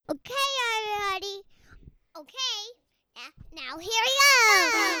Now here we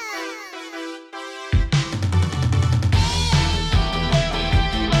go!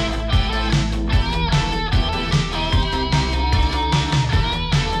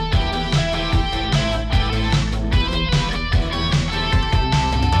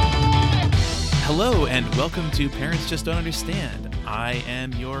 Hello and welcome to Parents Just Don't Understand. I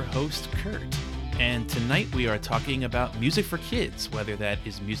am your host, Kurt, and tonight we are talking about music for kids, whether that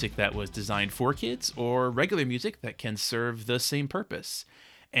is music that was designed for kids or regular music that can serve the same purpose.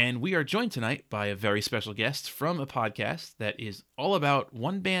 And we are joined tonight by a very special guest from a podcast that is all about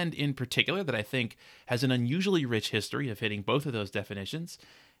one band in particular that I think has an unusually rich history of hitting both of those definitions.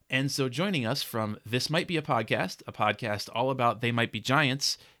 And so joining us from This Might Be a podcast all about They Might Be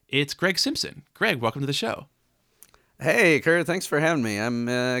Giants, it's Greg Simpson. Greg, welcome to the show. Hey, Kurt, thanks for having me. I'm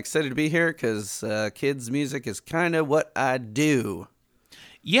excited to be here because kids' music is kind of what I do.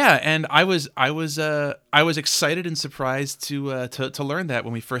 Yeah, and I was excited and surprised to learn that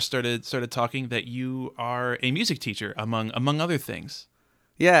when we first started talking that you are a music teacher among other things.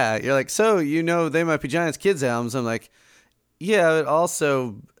 Yeah, you're like, so They Might Be Giants kids albums. I'm like, yeah, but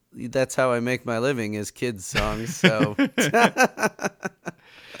also that's how I make my living is kids songs. So.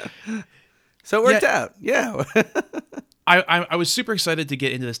 So it worked out, yeah. I was super excited to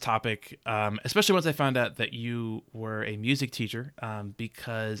get into this topic, especially once I found out that you were a music teacher,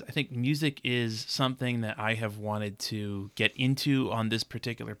 because I think music is something that I have wanted to get into on this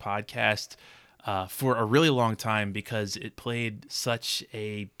particular podcast for a really long time because it played such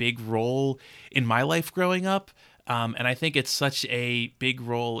a big role in my life growing up, and I think it's such a big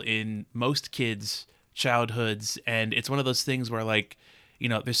role in most kids' childhoods, and it's one of those things where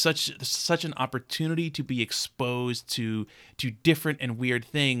there's such an opportunity to be exposed to different and weird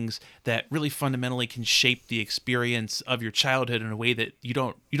things that really fundamentally can shape the experience of your childhood in a way that you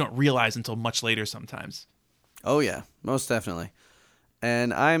don't realize until much later sometimes. Oh yeah, most definitely.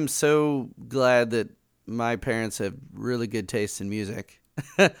 And I'm so glad that my parents have really good taste in music.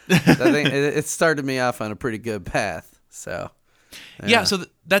 I think it started me off on a pretty good path. So. Yeah, so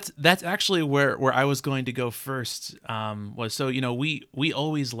that's actually where I was going to go first. We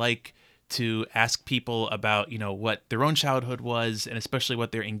always like to ask people about what their own childhood was, and especially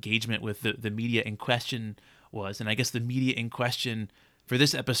what their engagement with the media in question was. And I guess the media in question for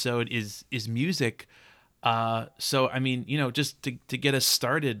this episode is music. So I mean, just to get us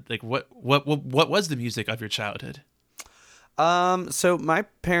started, like what was the music of your childhood? So my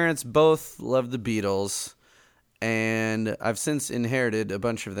parents both loved the Beatles. And I've since inherited a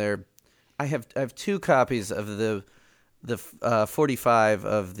bunch of their. I have two copies of the 45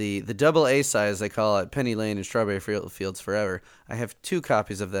 of the double A size they call it, Penny Lane and Strawberry Fields Forever. I have two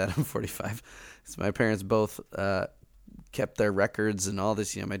copies of that on 45. So my parents both kept their records and all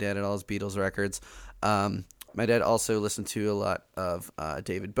this. My dad had all his Beatles records. My dad also listened to a lot of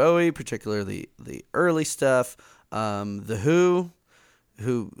David Bowie, particularly the early stuff. The Who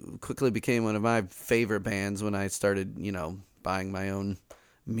quickly became one of my favorite bands when I started, buying my own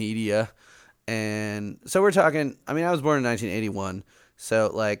media. And so we're talking, I was born in 1981.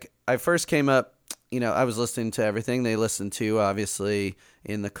 So, I first came up, I was listening to everything they listened to, obviously,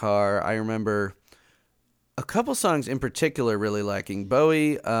 in the car. I remember a couple songs in particular really liking.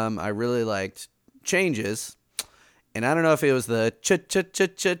 Bowie, I really liked Changes. And I don't know if it was the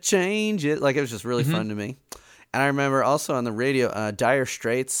change it. It was just really fun to me. And I remember also on the radio, Dire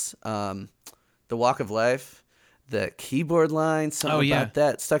Straits, The Walk of Life, the keyboard line, something about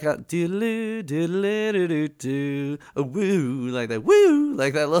that stuck out. Doodaloo, doodaloo, woo, like that, woo,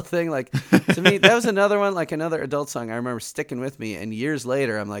 like that little thing. To me, that was another one, another adult song I remember sticking with me. And years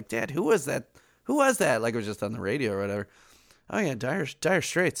later, I'm like, Dad, who was that? Who was that? It was just on the radio or whatever. Oh yeah, Dire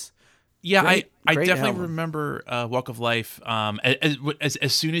Straits. Yeah, great I definitely album. remember Walk of Life.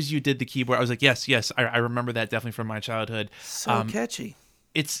 As soon as you did the keyboard, I was like, yes, I remember that definitely from my childhood. So catchy.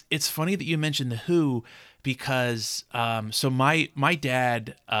 It's funny that you mentioned the Who because so my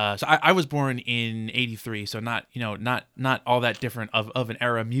dad. So I was born in '83, so not all that different of an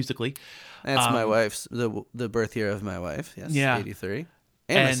era musically. That's my wife's the birth year of my wife. Yes, yeah, 83,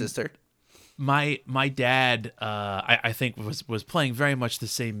 and my sister. My dad, I think was playing very much the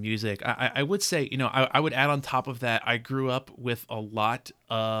same music. I would say, I would add on top of that, I grew up with a lot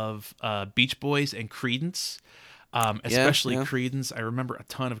of Beach Boys and Creedence, especially Creedence. I remember a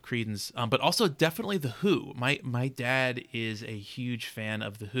ton of Creedence, but also definitely the Who. My dad is a huge fan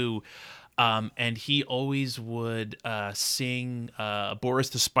of the Who, and he always would sing Boris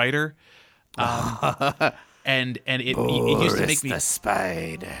the Spider, and it used to make me the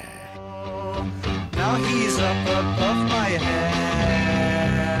Spider. Now he's up above my head,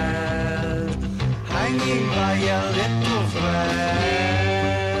 hanging by your little friend.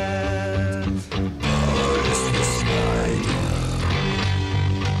 Boris the Spider.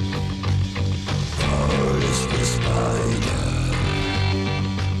 Boris the Spider.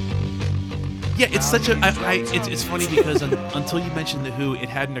 Yeah, it's such a. It's funny because until you mentioned the Who, it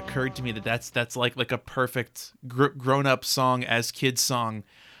hadn't occurred to me that that's like a perfect grown up song as kids song,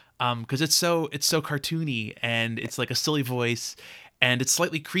 because it's so cartoony and it's like a silly voice and it's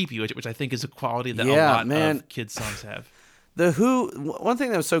slightly creepy, which I think is a quality that a lot of kids songs have. The Who. One thing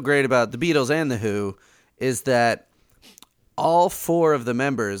that was so great about the Beatles and the Who is that all four of the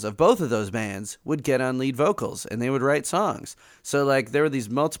members of both of those bands would get on lead vocals and they would write songs. So like there were these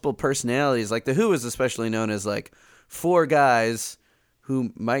multiple personalities. Like the Who was especially known as like four guys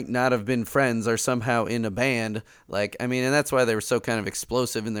who might not have been friends are somehow in a band. Like, I mean, and that's why they were so kind of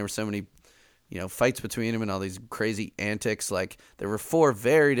explosive and there were so many, fights between them and all these crazy antics. Like there were four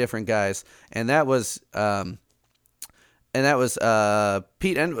very different guys, and that was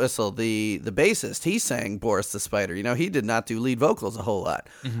Pete Entwistle, the bassist. He sang Boris the Spider. He did not do lead vocals a whole lot.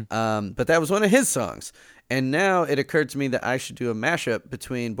 Mm-hmm. But that was one of his songs. And now it occurred to me that I should do a mashup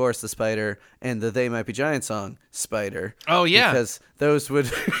between Boris the Spider and the They Might Be Giants song, Spider. Oh, yeah. Because those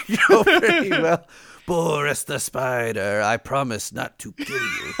would go pretty well. Boris the Spider, I promise not to kill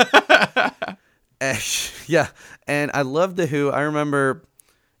you. Yeah. And I love the Who. I remember,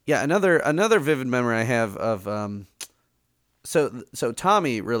 another vivid memory I have of... So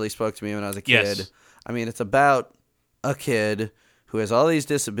Tommy really spoke to me when I was a kid. Yes. I mean, it's about a kid who has all these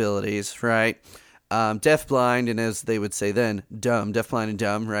disabilities, right? Deaf, blind, and as they would say then, dumb. Deaf, blind, and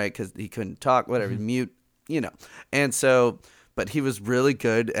dumb, right? Because he couldn't talk, whatever, mute, And so, but he was really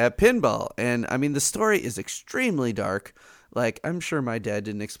good at pinball. And, I mean, the story is extremely dark. Like, I'm sure my dad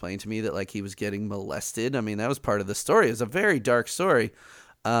didn't explain to me that, like, he was getting molested. I mean, that was part of the story. It was a very dark story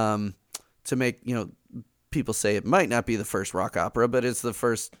to make, people say it might not be the first rock opera, but it's the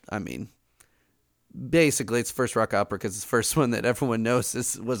first, basically it's the first rock opera because it's the first one that everyone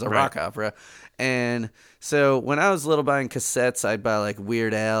knows was a rock opera. And so when I was little buying cassettes, I'd buy like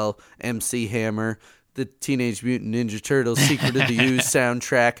Weird Al, MC Hammer, the Teenage Mutant Ninja Turtles Secret of the Ooze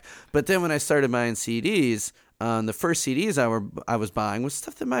soundtrack. But then when I started buying CDs, the first CDs I was buying was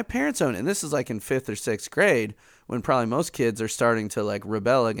stuff that my parents owned. And this is like in 5th or 6th grade when probably most kids are starting to like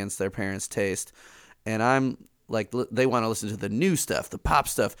rebel against their parents' taste. And I'm like, they want to listen to the new stuff, the pop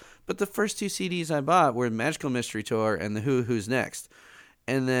stuff. But the first two CDs I bought were Magical Mystery Tour and the Who's Next.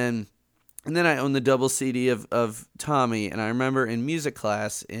 And then I owned the double CD of Tommy. And I remember in music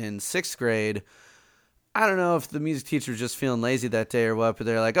class in 6th grade, I don't know if the music teacher was just feeling lazy that day or what, but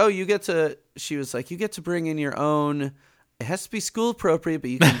they're like, she was like, you get to bring in your own, it has to be school appropriate,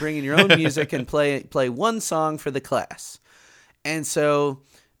 but you can bring in your own music and play one song for the class. And so...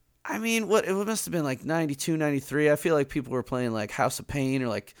 I mean, it must have been like 92, 93. I feel like people were playing like House of Pain or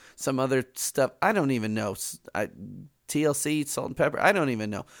like some other stuff. I don't even know. TLC, Salt and Pepper. I don't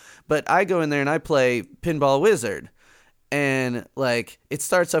even know. But I go in there and I play Pinball Wizard. And like it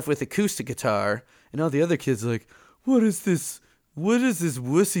starts off with acoustic guitar. And all the other kids are like, what is this? What is this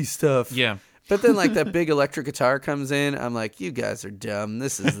wussy stuff? Yeah. But then like that big electric guitar comes in. I'm like, you guys are dumb.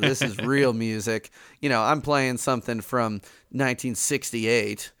 This is real music. I'm playing something from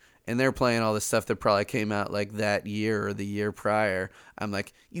 1968. And they're playing all this stuff that probably came out like that year or the year prior. I'm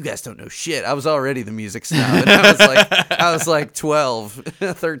like, you guys don't know shit. I was already the music snob. And I was like 12,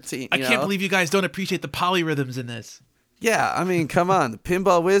 13. I can't believe you guys don't appreciate the polyrhythms in this. Yeah, I mean, come on. The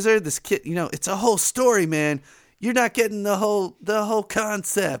Pinball Wizard, this kid, it's a whole story, man. You're not getting the whole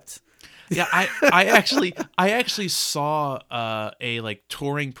concept. Yeah, I actually saw a like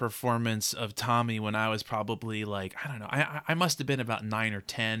touring performance of Tommy when I was probably like, I don't know, I must have been about 9 or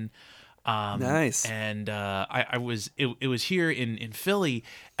 10. Nice. And it was here in Philly,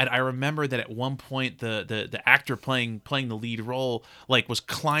 and I remember that at one point the actor playing the lead role like was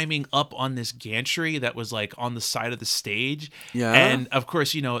climbing up on this gantry that was like on the side of the stage. Yeah. And of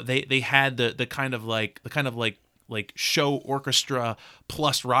course, they had the kind of like show orchestra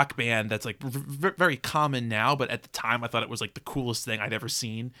plus rock band that's like very common now, but at the time I thought it was like the coolest thing I'd ever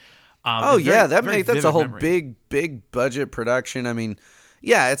seen. That's a whole memory. big budget production. I mean,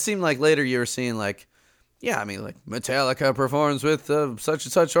 yeah, it seemed like later you were seeing like, like Metallica performs with such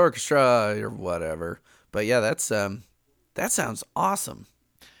and such orchestra or whatever. But yeah, that sounds awesome.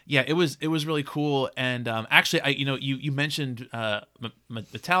 Yeah, it was really cool, and actually, you mentioned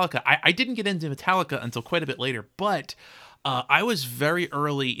Metallica. I didn't get into Metallica until quite a bit later, but I was very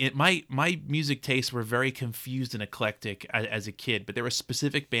early. My music tastes were very confused and eclectic as a kid, but there were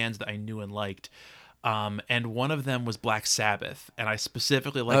specific bands that I knew and liked. and one of them was Black Sabbath, and I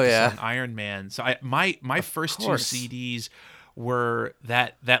specifically liked Oh, the yeah? song Iron Man. So my first two course. CDs were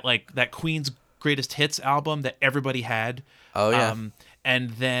that Queen's greatest hits album that everybody had. Oh, yeah. And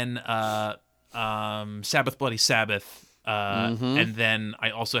then Sabbath Bloody Sabbath, and then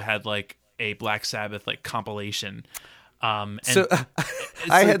I also had like a Black Sabbath like compilation. And So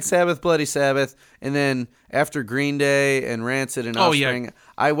I had Sabbath, Bloody Sabbath, and then after Green Day and Rancid and Oh, yeah. Offspring,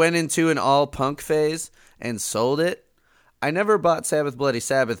 I went into an all punk phase and sold it. I never bought Sabbath, Bloody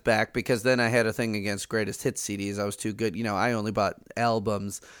Sabbath back because then I had a thing against greatest hits CDs. I was too good. I only bought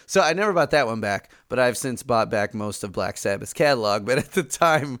albums. So I never bought that one back, but I've since bought back most of Black Sabbath's catalog. But at the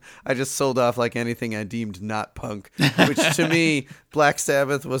time, I just sold off like anything I deemed not punk, which to me, Black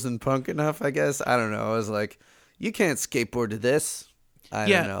Sabbath wasn't punk enough, I guess. I don't know. I was like, you can't skateboard to this. I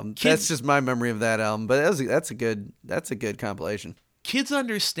Yeah, don't know. kids- That's just my memory of that album, but that's a good compilation. Kids'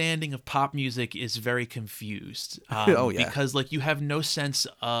 understanding of pop music is very confused. Oh, yeah. Because like you have no sense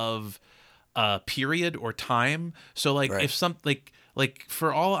of period or time. So like Right. if some like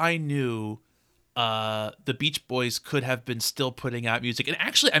for all I knew, the Beach Boys could have been still putting out music, and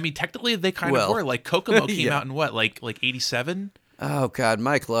actually, I mean, technically they kind of Well, were. Like Kokomo came yeah. out in what, like '87. Oh God,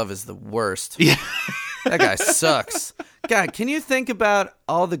 Mike Love is the worst. Yeah. That guy sucks. God, can you think about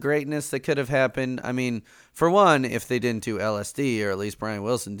all the greatness that could have happened? I mean, for one, if they didn't do LSD, or at least Brian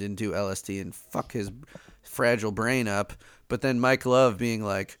Wilson didn't do LSD and fuck his fragile brain up, but then Mike Love being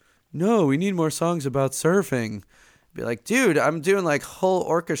like, no, we need more songs about surfing. Be like, dude, I'm doing like whole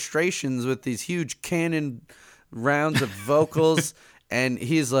orchestrations with these huge cannon rounds of vocals. And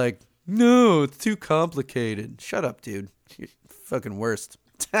he's like, no, it's too complicated. Shut up, dude. You're fucking worst.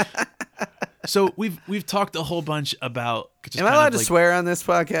 So we've talked a whole bunch about. Just Am I kind allowed of, to like, swear on this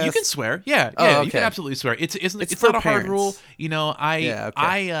podcast? You can swear, yeah, Oh, You okay. can absolutely swear. It's It's not for a hard rule. parents. I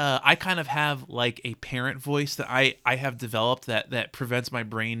okay. I kind of have like a parent voice that I have developed that prevents my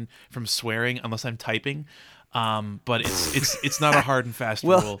brain from swearing unless I'm typing. But it's not a hard and fast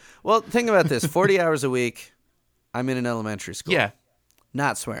rule. Well, think about this. 40 hours a week, I'm in an elementary school. Yeah,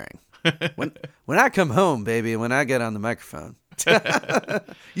 Not swearing. When I come home, baby, when I get on the microphone,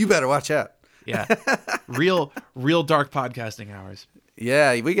 you better watch out. yeah, real dark podcasting hours.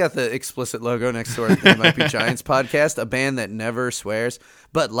 Yeah, we got the explicit logo next to our They Might Be Giants podcast, a band that never swears.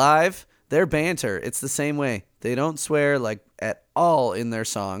 But live, their banter, it's the same way. They don't swear like at all in their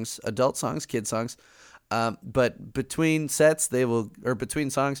songs, adult songs, kid songs. But between sets,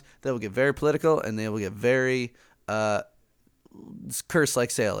 between songs, they will get very political and they will get very curse like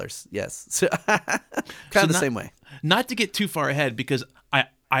sailors. Yes. So, kind of the same way. Not to get too far ahead, because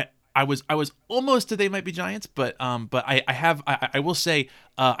I was almost to They Might Be Giants, but I will say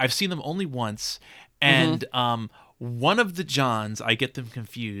I've seen them only once, and one of the Johns, I get them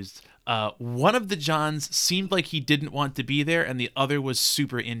confused. One of the Johns seemed like he didn't want to be there, and the other was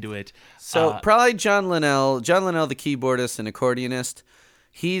super into it. So probably John Linnell, the keyboardist and accordionist.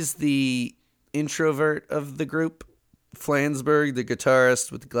 He's the introvert of the group. Flansburgh, the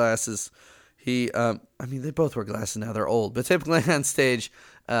guitarist with the glasses. He, they both wear glasses now. They're old, but typically on stage,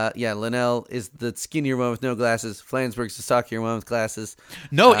 Linnell is the skinnier one with no glasses. Flansburgh's the stockier one with glasses.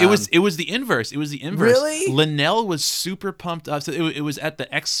 No, it was the inverse. It was the inverse. Really? Linnell was super pumped up. So it was at the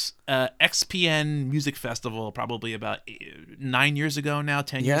XPN Music Festival probably about 9 years ago now,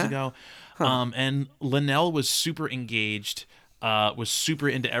 10 years Yeah? ago. And Linnell was super engaged. Was super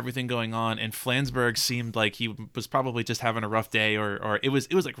into everything going on, and Flansburgh seemed like he was probably just having a rough day, or it was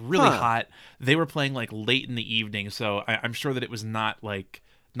like really hot. They were playing like late in the evening, so I'm sure that it was not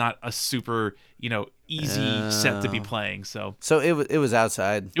a super easy set to be playing. So it was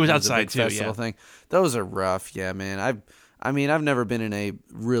outside. It was a outside big too, festival yeah. thing. Those are rough. Yeah, man. I've never been in a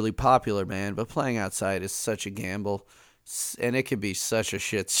really popular band, but playing outside is such a gamble. And it could be such a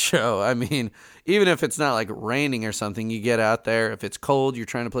shit show. I mean, even if it's not like raining or something, you get out there. If it's cold, you're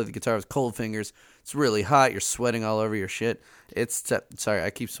trying to play the guitar with cold fingers. It's really hot. You're sweating all over your shit. Sorry, I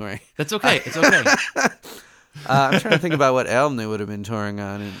keep swearing. that's okay. It's okay. I'm trying to think about what album they would have been touring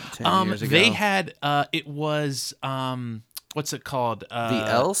on in 10 years ago. They had it was what's it called? The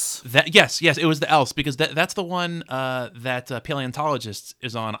Else? Yes, it was the Else, because that's the one that Paleontologist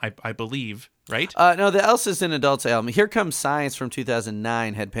is on, I believe, right? No, the Else is an adults album. Here Comes Science from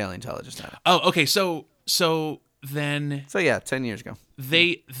 2009 had Paleontologist on it. Oh, okay. So then So yeah, 10 years ago.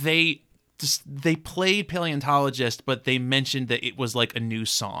 they played Paleontologist, but they mentioned that it was like a new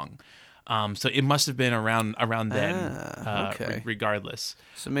song. So it must have been around then, okay. regardless.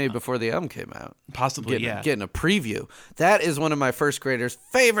 So maybe before the album came out. Possibly, Getting a preview. That is one of my first graders'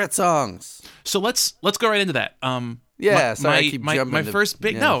 favorite songs. So let's go right into that. Yeah, sorry, I keep jumping. My first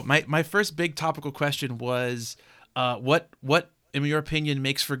big my first big topical question was, what in your opinion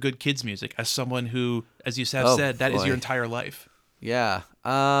makes for good kids music? As someone who, as you have said, that is your entire life. Yeah.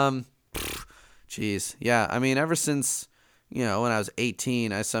 Geez. Yeah. I mean, ever since, when I was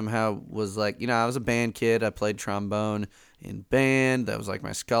 18, I somehow was like, I was a band kid. I played trombone in band. That was like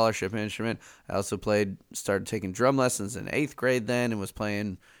my scholarship instrument. I also started taking drum lessons in 8th grade then, and was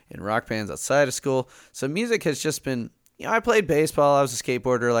playing in rock bands outside of school. So music has just been, I played baseball. I was a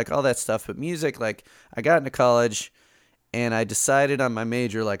skateboarder, like all that stuff. But music, like I got into college and I decided on my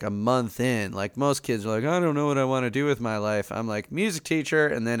major like a month in. Like most kids are like, I don't know what I want to do with my life. I'm like, music teacher,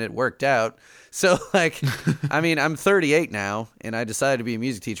 and then it worked out. So like, I mean, I'm 38 now, and I decided to be a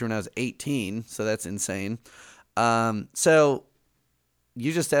music teacher when I was 18, so that's insane. So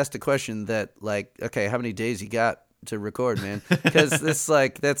you just asked a question that like, okay, how many days you got to record, man? Because that's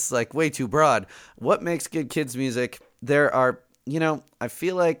like way too broad. What makes good kids music? There are, I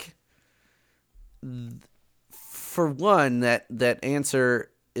feel like for one, that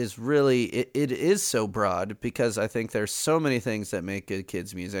answer is really, it is so broad because I think there's so many things that make good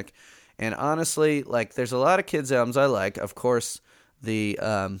kids music. And honestly, like there's a lot of kids albums I like. Of course, the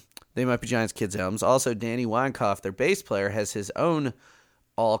They Might Be Giants kids albums. Also, Danny Weinkauf, their bass player, has his own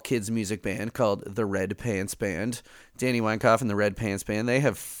all kids music band called the Red Pants Band. Danny Weinkauf and the Red Pants Band, they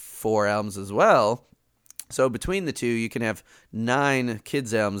have 4 albums as well. So between the two, you can have 9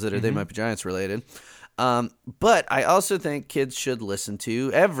 kids albums that are They Might Be Giants related. But I also think kids should listen to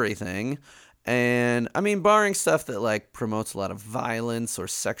everything. And I mean, barring stuff that like promotes a lot of violence or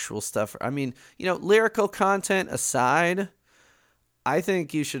sexual stuff. I mean, lyrical content aside, I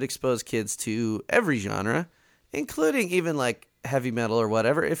think you should expose kids to every genre, including even like heavy metal or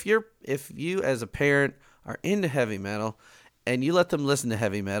whatever. If you as a parent are into heavy metal and you let them listen to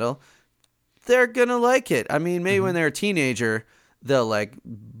heavy metal, they're going to like it. I mean, maybe when they're a teenager, they'll like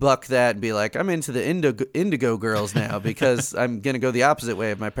buck that and be like, I'm into the Indigo Girls now because I'm going to go the opposite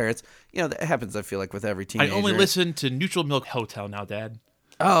way of my parents. That happens, I feel like, with every teenager. I only listen to Neutral Milk Hotel now, Dad.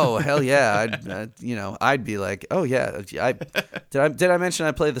 Oh, hell yeah. I'd be like, oh yeah. Did I mention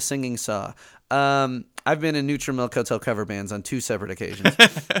I play the singing saw? I've been in Neutral Milk Hotel cover bands on 2 separate occasions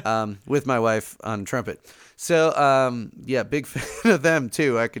with my wife on trumpet. So, yeah, big fan of them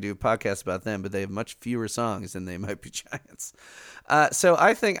too. I could do a podcast about them, but they have much fewer songs than They Might Be Giants. So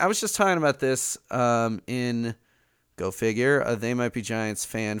I think I was just talking about this in, go figure, a They Might Be Giants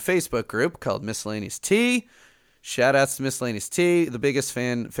fan Facebook group called Miscellaneous Tea. Shout outs to Miscellaneous Tea, the biggest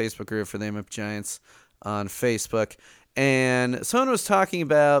fan Facebook group for They Might Be Giants on Facebook. And someone was talking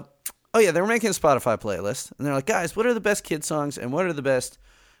about, they were making a Spotify playlist. And they're like, guys, what are the best kid songs and what are the best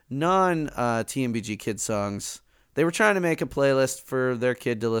non-TMBG kid songs? They were trying to make a playlist for their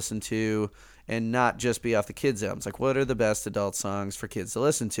kid to listen to and not just be off the kids' albums. Like, what are the best adult songs for kids to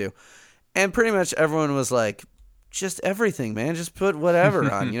listen to? And pretty much everyone was like, just everything, man. Just put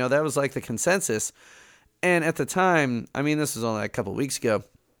whatever on. That was like the consensus. And at the time, I mean, this was only a couple weeks ago,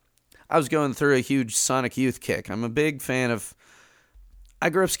 I was going through a huge Sonic Youth kick. I'm a big fan of, I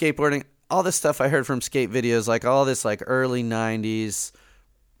grew up skateboarding. All this stuff I heard from skate videos, like all this like early 90s,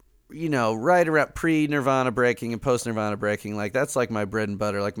 right around pre-Nirvana breaking and post-Nirvana breaking. Like that's like my bread and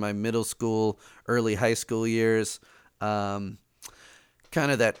butter, like my middle school, early high school years. Kind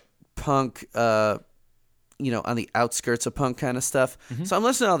of that punk, on the outskirts of punk kind of stuff. Mm-hmm. So I'm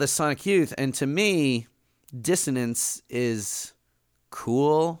listening to all this Sonic Youth, and to me, dissonance is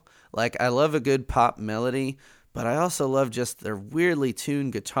cool. Like I love a good pop melody, but I also love just their weirdly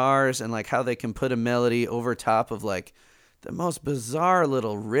tuned guitars and like how they can put a melody over top of like the most bizarre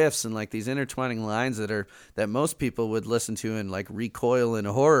little riffs and like these intertwining lines that most people would listen to and like recoil in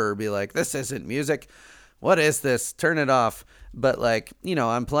horror, be like, this isn't music. What is this? Turn it off. But like,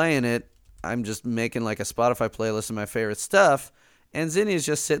 I'm playing it. I'm just making like a Spotify playlist of my favorite stuff. And Zinnia's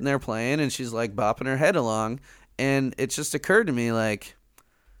just sitting there playing, and she's like bopping her head along. And it just occurred to me, like,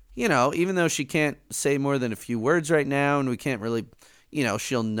 even though she can't say more than a few words right now, and we can't really,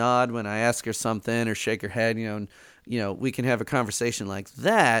 she'll nod when I ask her something or shake her head, and, we can have a conversation like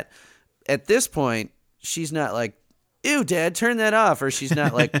that. At this point, she's not like, ew, Dad, turn that off. Or she's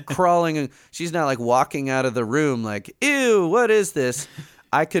not like crawling, she's not like walking out of the room like, ew, what is this?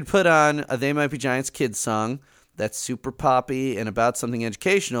 I could put on a They Might Be Giants kids song that's super poppy and about something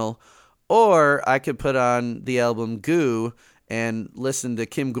educational, or I could put on the album Goo and listen to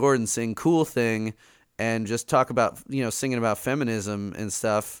Kim Gordon sing Cool Thing and just talk about, singing about feminism and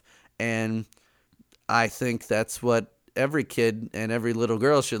stuff. And I think that's what every kid and every little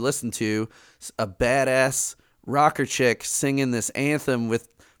girl should listen to, a badass rocker chick singing this anthem with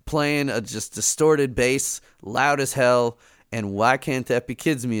playing a just distorted bass, loud as hell. And why can't that be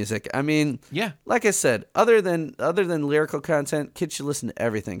kids' music? I mean, Yeah. like I said, other than lyrical content, kids should listen to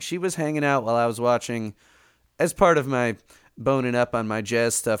everything. She was hanging out while I was watching, as part of my boning up on my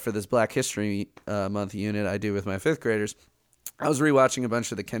jazz stuff for this Black History Month unit I do with my fifth graders. I was rewatching a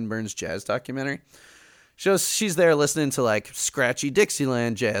bunch of the Ken Burns jazz documentary. She's there listening to like scratchy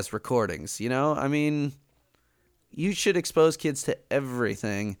Dixieland jazz recordings. You know, I mean, you should expose kids to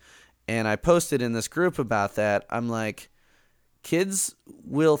everything. And I posted in this group about that. I'm like, kids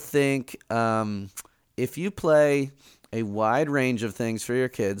will think if you play a wide range of things for your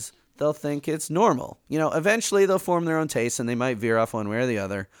kids, they'll think it's normal. You know, eventually they'll form their own tastes and they might veer off one way or the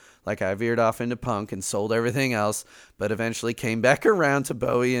other. Like I veered off into punk and sold everything else, but eventually came back around to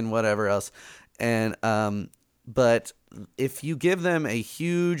Bowie and whatever else. And but if you give them a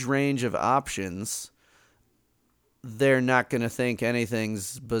huge range of options, they're not going to think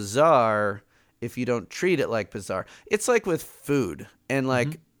anything's bizarre if you don't treat it like bizarre. It's like with food. And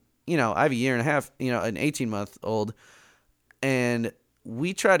like, you know, I have a year and a half, you know, an 18-month-old, and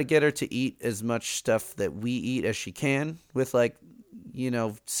we try to get her to eat as much stuff that we eat as she can with like, you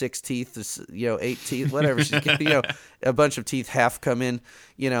know, 6 teeth, you know, 8 teeth, whatever she's getting, you know, a bunch of teeth half come in,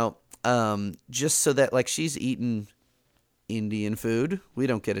 you know, just so that like she's eating Indian food. We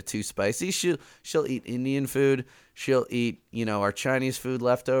don't get it too spicy. She'll eat Indian food. She'll eat, you know, our Chinese food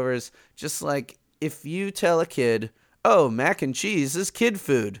leftovers. Just like if you tell a kid, oh, mac and cheese is kid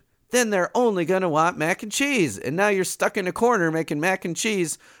food, then they're only going to want mac and cheese. And now you're stuck in a corner making mac and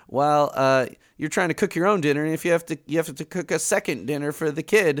cheese while you're trying to cook your own dinner. And if you have to cook a second dinner for the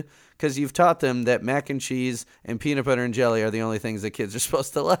kid because you've taught them that mac and cheese and peanut butter and jelly are the only things that kids are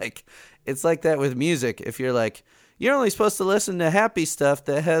supposed to like. It's like that with music. If you're like, you're only supposed to listen to happy stuff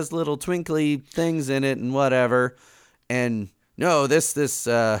that has little twinkly things in it and whatever. And no, this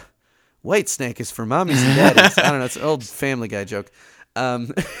White Snake is for mommies and daddies. I don't know. It's an old Family Guy joke.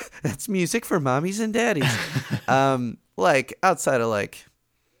 That's music for mommies and daddies. Like outside of like,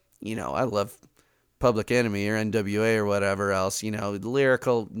 you know, I love Public Enemy or NWA or whatever else, you know,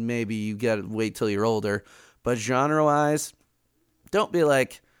 lyrical, maybe you gotta wait till you're older, but genre wise, don't be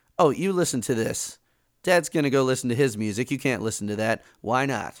like, oh, you listen to this. Dad's going to go listen to his music. You can't listen to that. Why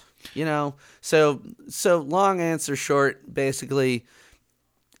not? You know? So long answer short, basically,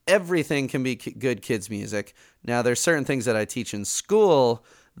 everything can be good kids' music. Now, there's certain things that I teach in school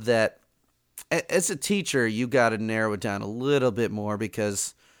that, as a teacher, you got to narrow it down a little bit more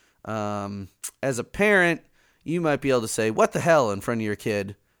because as a parent, you might be able to say, what the hell in front of your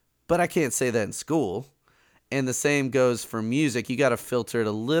kid, but I can't say that in school. And the same goes for music. You got to filter it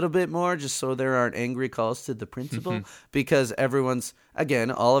a little bit more just so there aren't angry calls to the principal because everyone's, again,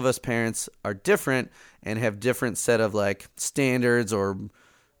 all of us parents are different and have different set of like standards or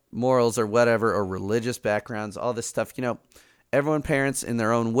morals or whatever or religious backgrounds, all this stuff. You know, everyone parents in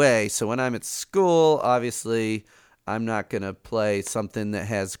their own way. So when I'm at school, obviously, I'm not going to play something that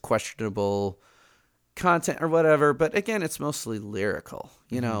has questionable content or whatever. But again, it's mostly lyrical,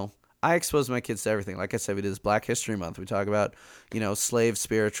 you know. I expose my kids to everything. Like I said, we did this Black History Month. We talk about, you know, slave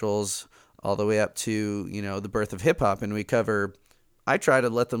spirituals all the way up to, you know, the birth of hip hop. And I try to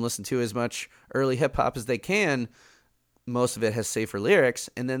let them listen to as much early hip hop as they can. Most of it has safer lyrics.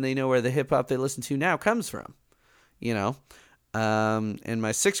 And then they know where the hip hop they listen to now comes from, you know. And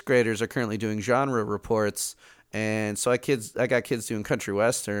my sixth graders are currently doing genre reports. And so I got kids doing country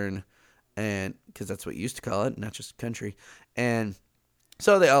western, and because that's what you used to call it, not just country. And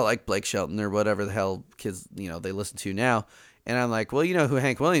so they all like Blake Shelton or whatever the hell kids, you know, they listen to now. And I'm like, well, you know who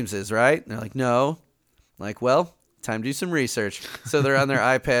Hank Williams is, right? And they're like, no. I'm like, well, time to do some research. So they're on their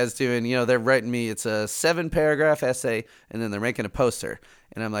iPads doing, you know, they're writing me, it's a 7-paragraph essay, and then they're making a poster.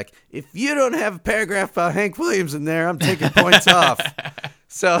 And I'm like, if you don't have a paragraph about Hank Williams in there, I'm taking points off.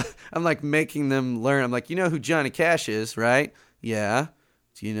 So I'm like making them learn. I'm like, you know who Johnny Cash is, right? Yeah.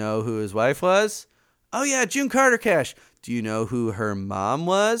 Do you know who his wife was? Oh, yeah, June Carter Cash. Do you know who her mom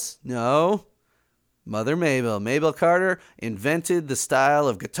was? No. Mother Mabel. Mabel Carter invented the style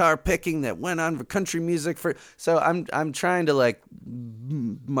of guitar picking that went on for country music for. So I'm trying to like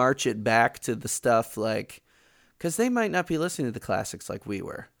march it back to the stuff like, because they might not be listening to the classics like we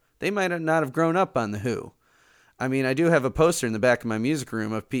were. They might not have grown up on the Who. I mean, I do have a poster in the back of my music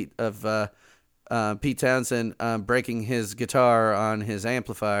room of Pete Townsend breaking his guitar on his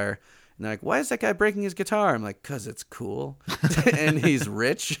amplifier. And they're like, why is that guy breaking his guitar? I'm like, because it's cool. And he's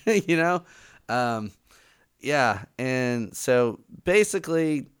rich, you know? Yeah. And so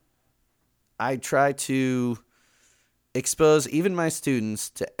basically, I try to expose even my students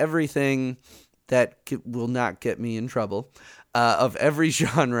to everything that will not get me in trouble, of every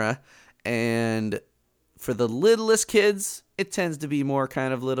genre. And for the littlest kids, it tends to be more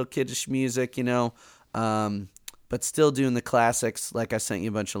kind of little kiddish music, but still doing the classics. Like I sent you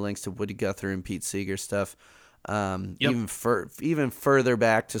a bunch of links to Woody Guthrie and Pete Seeger stuff. Even further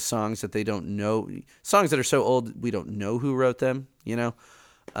back to songs that they don't know, songs that are so old we don't know who wrote them. And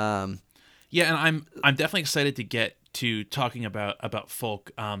I'm definitely excited to get to talking about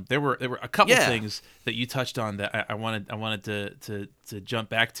folk. There were a couple things that you touched on that I wanted to jump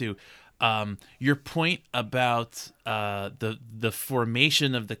back to. Your point about the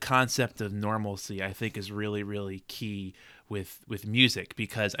formation of the concept of normalcy, I think, is really, really key with music,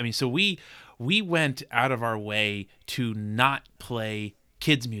 because so we went out of our way to not play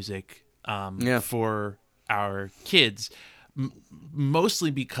kids music for our kids,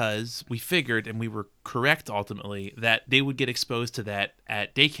 mostly because we figured, and we were correct ultimately, that they would get exposed to that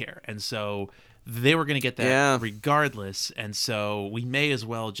at daycare, and so they were going to get that regardless, and so we may as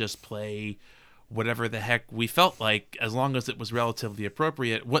well just play whatever the heck we felt like, as long as it was relatively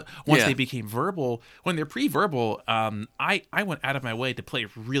appropriate. Once they became verbal, when they're pre-verbal, I went out of my way to play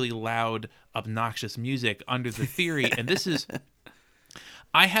really loud, obnoxious music under the theory, and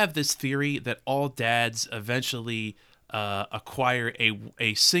I have this theory that all dads eventually acquire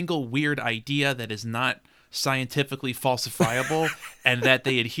a single weird idea that is not scientifically falsifiable and that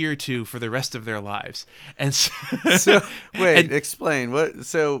they adhere to for the rest of their lives. And explain what.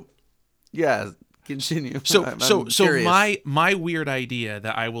 So continue. So my weird idea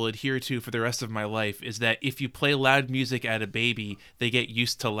that I will adhere to for the rest of my life is that if you play loud music at a baby, they get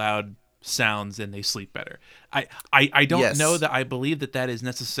used to loud sounds and they sleep better. I don't know that I believe that is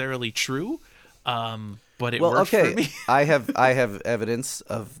necessarily true, but it works for me. I have evidence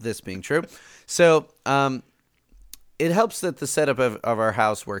of this being true. So it helps that the setup of our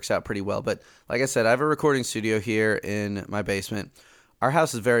house works out pretty well. But like I said, I have a recording studio here in my basement. Our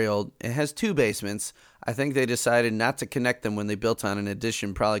house is very old. It has 2 basements. I think they decided not to connect them when they built on an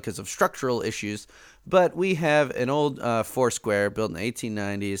addition, probably because of structural issues. But we have an old 4-square built in the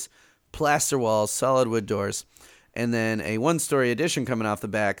 1890s, plaster walls, solid wood doors, and then a 1-story addition coming off the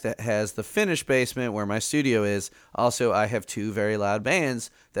back that has the finished basement where my studio is. Also, I have 2 very loud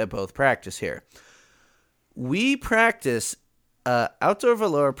bands that both practice here. We practice outdoor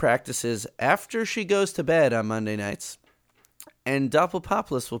velour practices after she goes to bed on Monday nights. And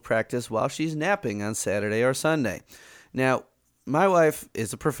Doppelpopulis will practice while she's napping on Saturday or Sunday. Now, my wife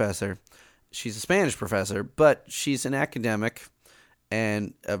is a professor. She's a Spanish professor, but she's an academic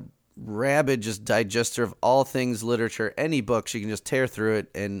and a rabid just digester of all things literature. Any book, she can just tear through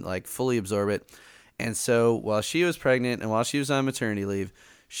it and fully absorb it. And so while she was pregnant and while she was on maternity leave,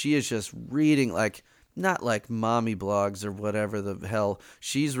 she is just reading not mommy blogs or whatever the hell.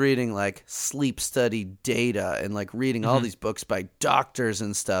 She's reading sleep study data and reading all these books by doctors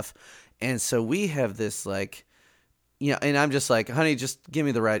and stuff. And so we have this and I'm just honey, just give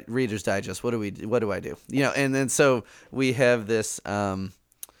me the right Reader's Digest. What do I do? And then so we have this, I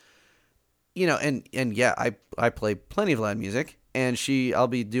play plenty of loud music, and I'll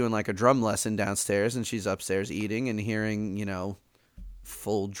be doing a drum lesson downstairs, and she's upstairs eating and hearing,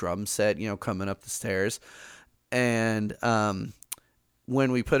 full drum set, coming up the stairs. And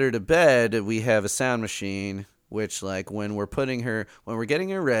when we put her to bed, we have a sound machine, which when we're getting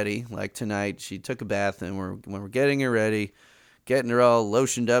her ready, tonight she took a bath, and when we're getting her ready, getting her all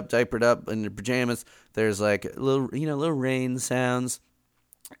lotioned up, diapered up in her pajamas, there's little rain sounds.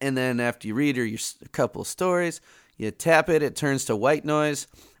 And then after you read her a couple of stories, you tap it, it turns to white noise,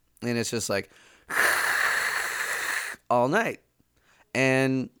 and it's just all night.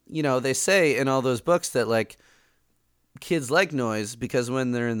 And, they say in all those books that, kids like noise because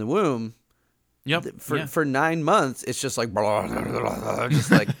when they're in the womb, for 9 months, it's just blah, blah, blah, just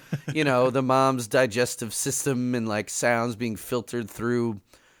the mom's digestive system and, sounds being filtered through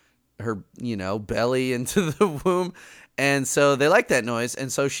her, belly into the womb. And so they like that noise.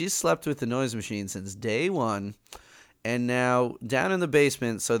 And so she's slept with the noise machine since day one. And now down in the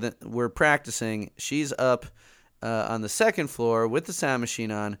basement, so that we're practicing, she's up on the 2nd floor with the sound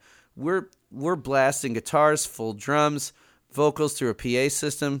machine on. We're blasting guitars, full drums, vocals through a PA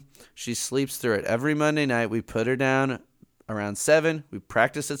system. She sleeps through it every Monday night. We put her down around 7. We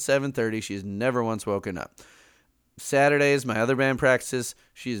practice at 7:30. She's never once woken up. Saturdays, my other band practices.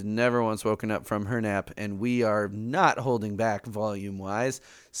 She's never once woken up from her nap, and we are not holding back volume-wise.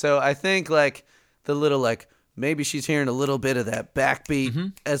 So I think the little maybe she's hearing a little bit of that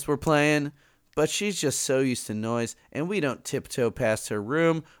backbeat as we're playing. But she's just so used to noise, and we don't tiptoe past her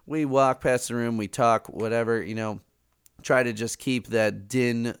room. We walk past the room, we talk, whatever, try to just keep that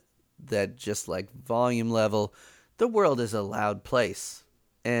din that just like volume level. The world is a loud place,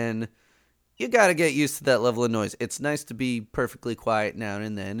 and you got to get used to that level of noise. It's nice to be perfectly quiet now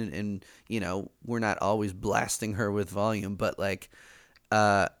and then, and you know, we're not always blasting her with volume, but like,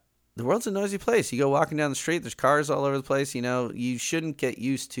 the world's a noisy place. You go walking down the street, there's cars all over the place. You know, you shouldn't get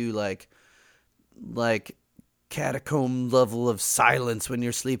used to like catacomb level of silence when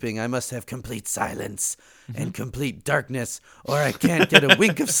you're sleeping. I must have complete silence and complete darkness, or I can't get a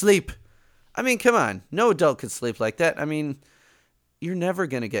wink of sleep. I mean, come on. No adult could sleep like that. I mean, you're never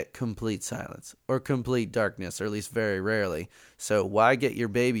going to get complete silence or complete darkness, or at least very rarely. So why get your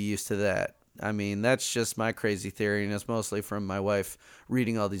baby used to that? I mean, that's just my crazy theory, and it's mostly from my wife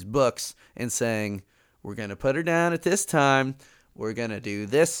reading all these books and saying, we're going to put her down at this time. We're going to do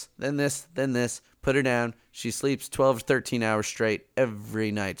this, then this, then this. Put her down. She sleeps 12 to 13 hours straight every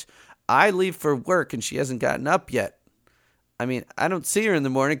night. I leave for work, and she hasn't gotten up yet. I mean, I don't see her in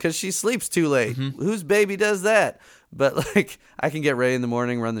the morning because she sleeps too late. Whose baby does that? But, like, I can get ready in the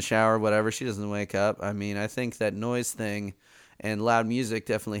morning, run the shower, whatever. She doesn't wake up. I mean, I think that noise thing and loud music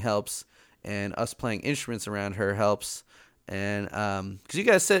definitely helps. And us playing instruments around her helps. And because you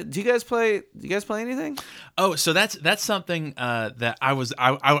guys said, do you guys play anything? Oh, so that's something that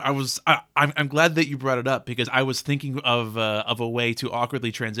I'm glad that you brought it up, because I was thinking of a way to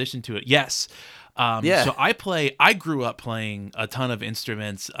awkwardly transition to it. Yes. So I grew up playing a ton of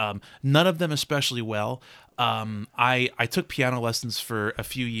instruments, none of them especially well. I took piano lessons for a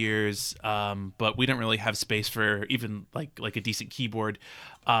few years, but we didn't really have space for even like a decent keyboard.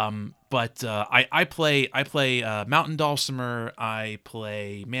 But I play mountain dulcimer. I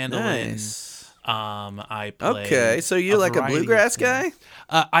play mandolin. Nice. I play. Okay, so you're like a bluegrass guy?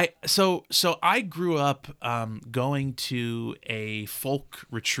 So I grew up going to a folk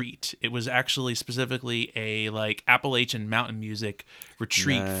retreat. It was actually specifically a like Appalachian mountain music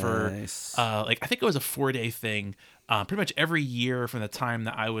retreat for I think it was a 4-day thing. Pretty much every year from the time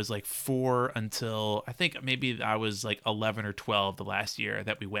that I was like 4 until I think maybe I was like 11 or 12 the last year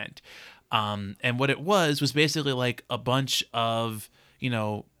that we went. And what it was basically like a bunch of, you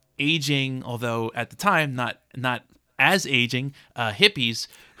know, aging, although at the time not as aging, hippies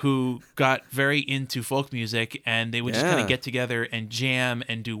who got very into folk music, and they would just kind of get together and jam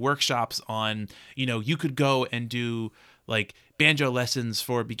and do workshops on, you know, you could go and do like banjo lessons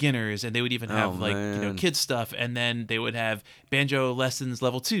for beginners, and they would even have you know, kids stuff, and then they would have banjo lessons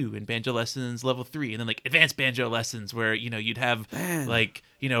level 2 and banjo lessons level 3, and then like advanced banjo lessons where, you know, you'd have like,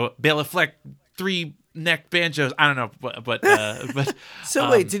 you know, Bela Fleck 3 neck banjos. I don't know, but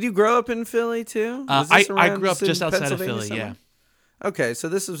so wait, did you grow up in Philly too? I grew up just outside of Philly. Somewhere? Yeah. Okay, so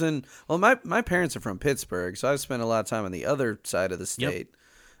this was in. Well, my parents are from Pittsburgh, so I've spent a lot of time on the other side of the state.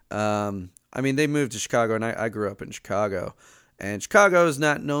 Yep. I mean, they moved to Chicago, and I grew up in Chicago. And Chicago is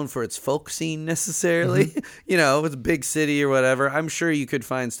not known for its folk scene necessarily. You know, it's a big city or whatever. I'm sure you could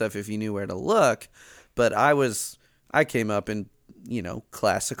find stuff if you knew where to look. But I came up in, you know,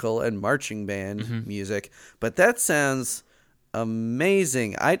 classical and marching band music. But that sounds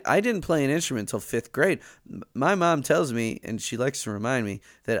amazing. I didn't play an instrument until 5th grade. My mom tells me, and she likes to remind me,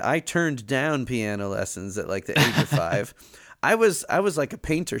 that I turned down piano lessons at like the age of 5. I was like a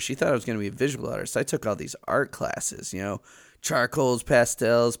painter. She thought I was going to be a visual artist. I took all these art classes, you know, charcoals,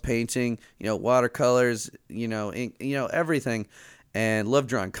 pastels, painting, you know, watercolors, you know, ink, you know, everything, and loved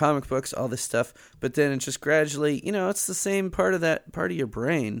drawing comic books, all this stuff. But then it just gradually, you know, it's the same part of your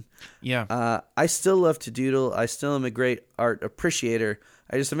brain. Yeah. I still love to doodle. I still am a great art appreciator.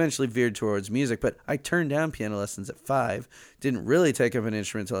 I just eventually veered towards music, but I turned down piano lessons at 5. Didn't really take up an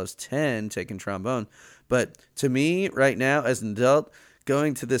instrument until I was 10, taking trombone. But to me, right now, as an adult,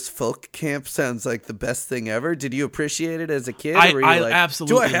 going to this folk camp sounds like the best thing ever. Did you appreciate it as a kid? I like,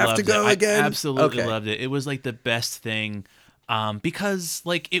 absolutely do I have to go again? I absolutely loved it. It was like the best thing, because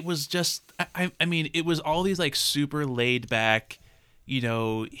like it was just, I mean, it was all these like super laid back, you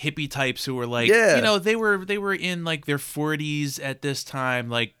know, hippie types who were like, you know, they were in like their 40s at this time,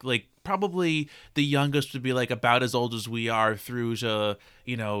 like probably the youngest would be like about as old as we are through to,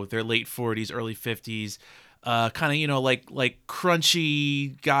 you know, their late 40s, early 50s. Kind of, you know, like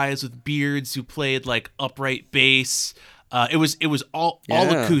crunchy guys with beards who played like upright bass. It was all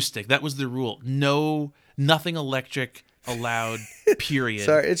acoustic. That was the rule. Nothing electric allowed. Period.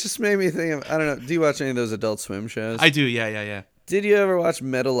 Sorry, it just made me think of, I don't know. Do you watch any of those Adult Swim shows? I do. Yeah. Did you ever watch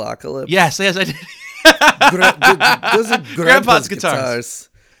Metalocalypse? Yes, I did. Those are Grandpa's guitars.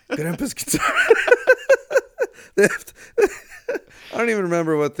 Grandpa's guitar. I don't even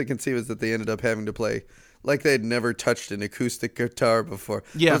remember what the conceit was that they ended up having to play like they'd never touched an acoustic guitar before.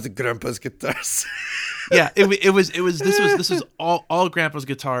 Yeah. Those are Grandpa's guitars. Yeah, it was this was all Grandpa's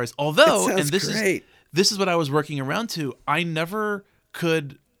guitars. Although, It and sounds great. this is what I was working around to. I never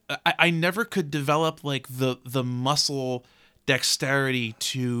could develop like the muscle dexterity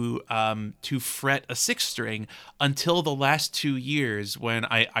to fret a six string until the last 2 years, when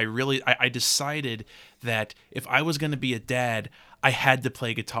I decided that if I was going to be a dad, I had to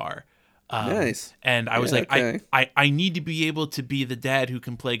play guitar. Nice. And I was Yeah, like, okay. I need to be able to be the dad who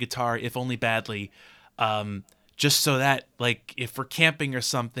can play guitar, if only badly, just so that, like, if we're camping or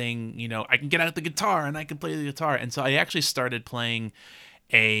something, you know, I can get out the guitar and I can play the guitar. And so I actually started playing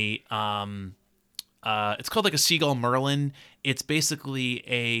a it's called like a Seagull Merlin. It's basically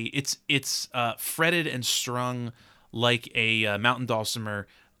it's fretted and strung like a mountain dulcimer,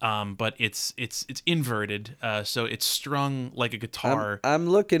 but it's inverted, so it's strung like a guitar. I'm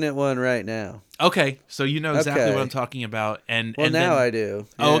looking at one right now. Okay, so you know exactly Okay. what I'm talking about. And Well, and now then, I do.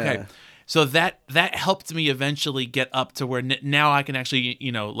 Oh, Yeah. okay. So that helped me eventually get up to where now I can actually,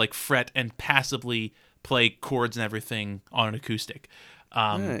 you know, like fret and passively play chords and everything on an acoustic.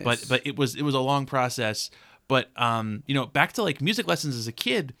 Nice. But it was a long process. But you know, back to like music lessons as a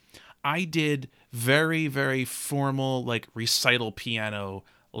kid, I did very, very formal like recital piano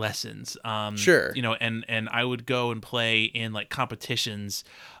lessons. Sure. You know, and I would go and play in like competitions,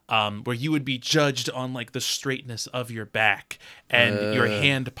 where you would be judged on like the straightness of your back and your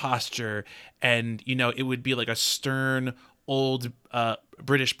hand posture, and you know, it would be like a stern old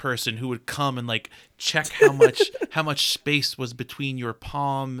British person who would come and like check how much space was between your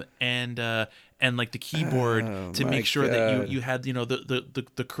palm and like the keyboard, to my make sure that God. you had, you know,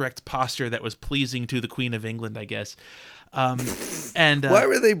 the correct posture that was pleasing to the Queen of England, I guess. And Why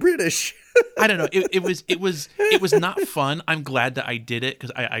were they British? I don't know. It was not fun. I'm glad that I did it,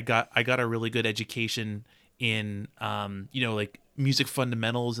 because I got a really good education in you know, like music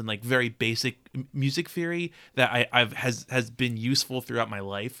fundamentals and like very basic music theory that has been useful throughout my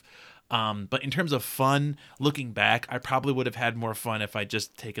life. But in terms of fun, looking back, I probably would have had more fun if I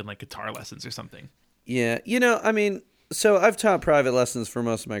just taken like guitar lessons or something. Yeah, you know, I mean, so I've taught private lessons for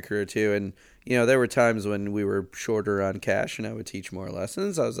most of my career too, and you know, there were times when we were shorter on cash and I would teach more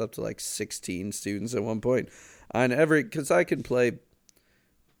lessons. I was up to like 16 students at one point on every, because I can play.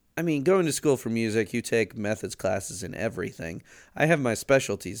 I mean, going to school for music, you take methods classes in everything. I have my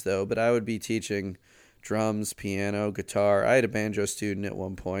specialties though, but I would be teaching drums, piano, guitar. I had a banjo student at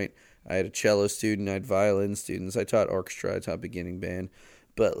one point. I had a cello student. I had violin students. I taught orchestra. I taught beginning band.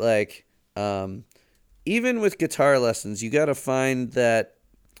 But like, even with guitar lessons, you got to find that.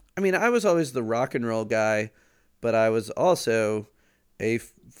 I mean, I was always the rock and roll guy, but I was also a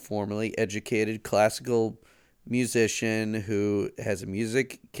formally educated classical musician who has a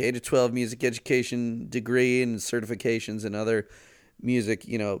music K-12 music education degree and certifications and other music,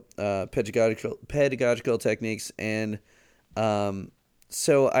 you know, pedagogical techniques. And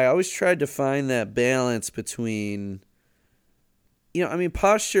so I always tried to find that balance between, you know, I mean,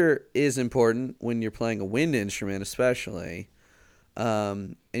 posture is important when you're playing a wind instrument, especially.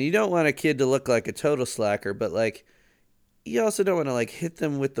 And you don't want a kid to look like a total slacker, but like, you also don't want to like hit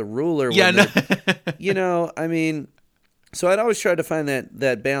them with the ruler. Yeah, no. You know, I mean, so I'd always try to find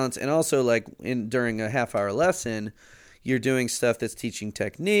that balance. And also like during a half-hour lesson, you're doing stuff that's teaching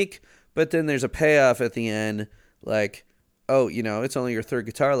technique, but then there's a payoff at the end, like, oh, you know, it's only your third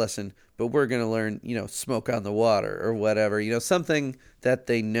guitar lesson, but we're going to learn, you know, Smoke on the Water or whatever, you know, something that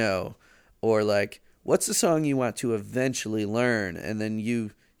they know. Or like, what's the song you want to eventually learn? And then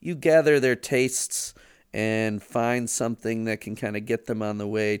you gather their tastes and find something that can kind of get them on the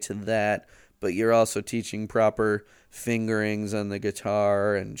way to that. But you're also teaching proper fingerings on the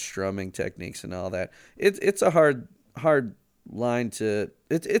guitar and strumming techniques and all that. It's a hard line to.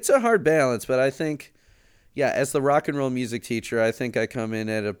 It's a hard balance, but I think, yeah, as the rock and roll music teacher, I think I come in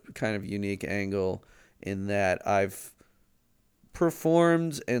at a kind of unique angle in that I've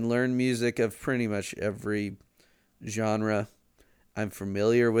performed and learned music of pretty much every genre. I'm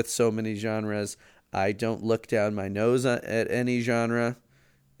familiar with so many genres. I don't look down my nose at any genre,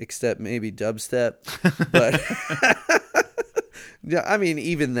 except maybe dubstep. But yeah, I mean,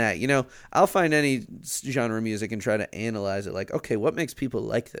 even that, you know, I'll find any genre of music and try to analyze it. Like, okay, what makes people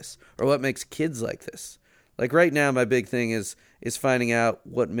like this, or what makes kids like this? Like right now, my big thing is finding out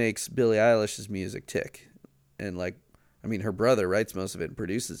what makes Billie Eilish's music tick, and like, I mean, her brother writes most of it and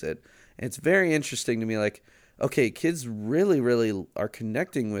produces it, and it's very interesting to me. Like, okay, kids really, really are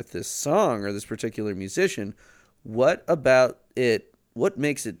connecting with this song or this particular musician. What about it? What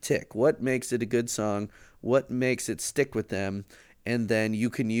makes it tick? What makes it a good song? What makes it stick with them? And then you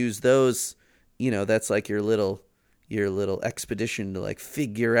can use those, that's like your little expedition to like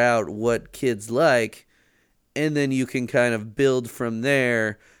figure out what kids like, and then you can kind of build from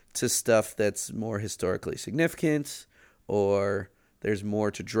there to stuff that's more historically significant, or there's more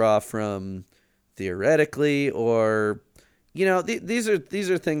to draw from theoretically, or these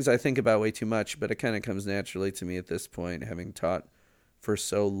are things I think about way too much, but it kind of comes naturally to me at this point, having taught for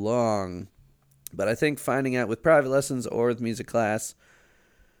so long. But I think finding out with private lessons or with music class,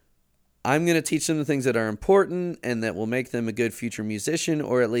 I'm going to teach them the things that are important and that will make them a good future musician,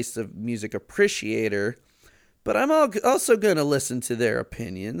 or at least a music appreciator. But I'm also going to listen to their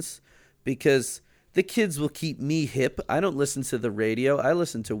opinions, because the kids will keep me hip. I don't listen to the radio. I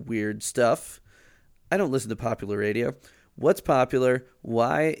listen to weird stuff. I don't listen to popular radio. What's popular?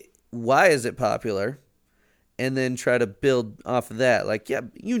 Why is it popular? And then try to build off of that. Like, yeah,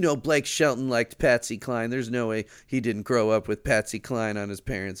 Blake Shelton liked Patsy Cline. There's no way he didn't grow up with Patsy Cline on his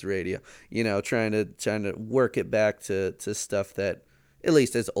parents' radio. Trying to work it back to stuff that, at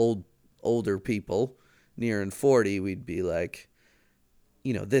least as older people, nearing 40, we'd be like,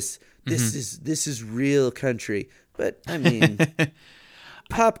 this is real country. But I mean,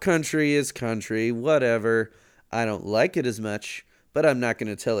 pop country is country, whatever. I don't like it as much, but I'm not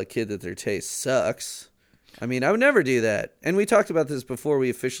going to tell a kid that their taste sucks. I mean, I would never do that. And we talked about this before we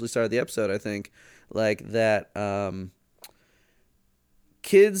officially started the episode, I think, like that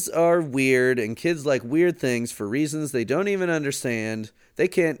kids are weird, and kids like weird things for reasons they don't even understand. They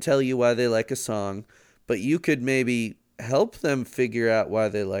can't tell you why they like a song, but you could maybe help them figure out why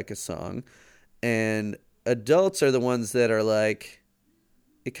they like a song. And adults are the ones that are like,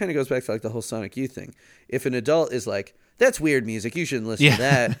 it kind of goes back to like the whole Sonic Youth thing. If an adult is like, that's weird music, you shouldn't listen to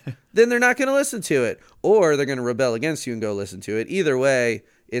that, then they're not going to listen to it. Or they're going to rebel against you and go listen to it. Either way,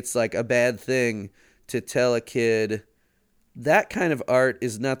 it's like a bad thing to tell a kid that kind of art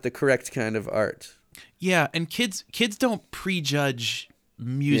is not the correct kind of art. Yeah, and kids don't prejudge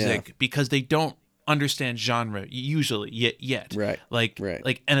music because they don't understand genre usually yet. Right. Like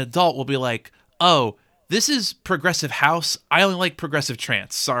an adult will be like, "Oh, this is progressive house. I only like progressive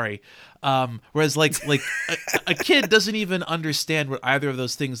trance. Sorry." Whereas like a kid doesn't even understand what either of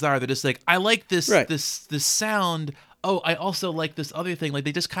those things are. They're just like, I like this this sound. Oh, I also like this other thing. Like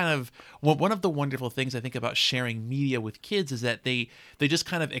they just kind of, one of the wonderful things I think about sharing media with kids is that they just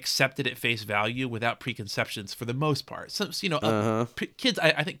kind of accept it at face value without preconceptions for the most part. So kids,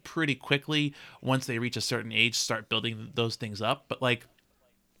 I think pretty quickly once they reach a certain age start building those things up. But like,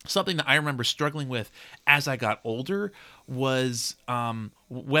 something that I remember struggling with as I got older was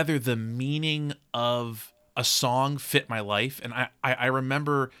whether the meaning of a song fit my life. And I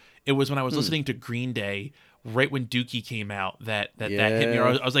remember it was when I was listening to Green Day, right when Dookie came out, that hit me.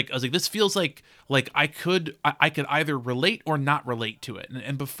 I was like, this feels like I could either relate or not relate to it.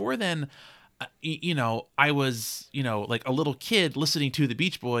 And before then, I was like a little kid listening to the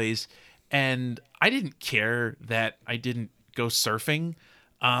Beach Boys, and I didn't care that I didn't go surfing.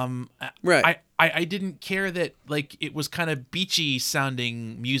 Right. I didn't care that like it was kind of beachy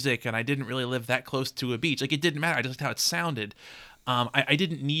sounding music, and I didn't really live that close to a beach. Like it didn't matter. I just liked how it sounded. I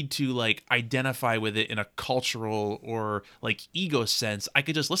didn't need to like identify with it in a cultural or like ego sense. I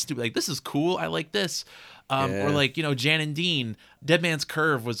could just listen to it like, this is cool. I like this. Or like, Jan and Dean, Dead Man's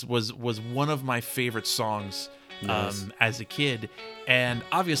Curve was one of my favorite songs. Nice. As a kid, and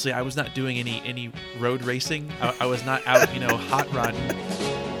obviously I was not doing any road racing. I was not out, hot rodding.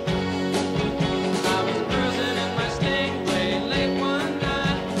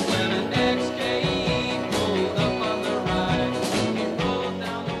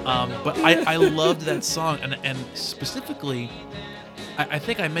 But I loved that song, and specifically, I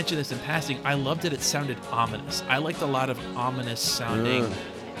think I mentioned this in passing. I loved that it sounded ominous. I liked a lot of ominous sounding,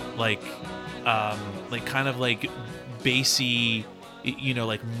 like kind of like bassy,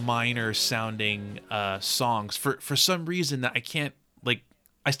 like minor sounding songs for some reason that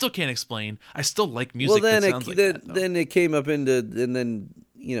I still can't explain. I still like music. Well, then that sounds like that, then it came up into, and then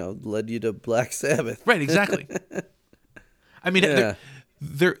led you to Black Sabbath. Right, exactly. I mean,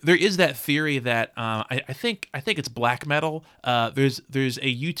 there is that theory that I think it's black metal. There's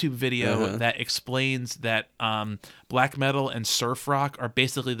a YouTube video that explains that black metal and surf rock are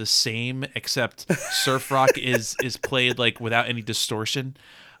basically the same, except surf rock is played like without any distortion.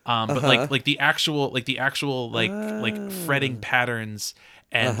 But like the actual fretting patterns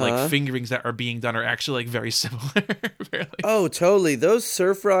and like fingerings that are being done are actually like very similar. Oh, totally. Those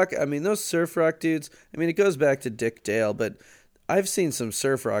surf rock dudes. I mean, it goes back to Dick Dale, but I've seen some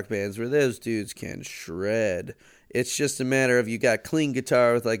surf rock bands where those dudes can shred, It's just a matter of you got clean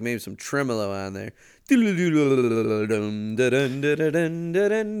guitar with like maybe some tremolo on there. You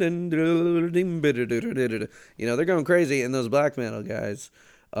know, they're going crazy, and those black metal guys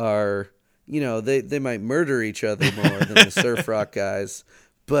are, you know, they might murder each other more than the surf rock guys.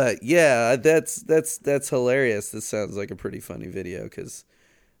 But yeah, that's hilarious. This sounds like a pretty funny video because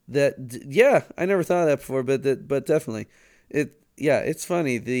I never thought of that before, but definitely it's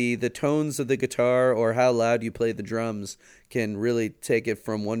funny. The tones of the guitar or how loud you play the drums can really take it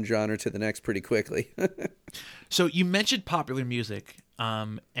from one genre to the next pretty quickly. So you mentioned popular music,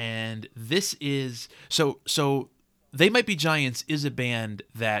 and this is so They Might Be Giants is a band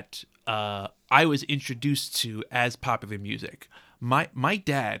that I was introduced to as popular music. My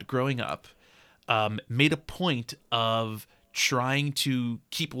dad, growing up, made a point of trying to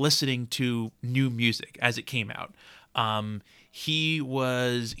keep listening to new music as it came out. He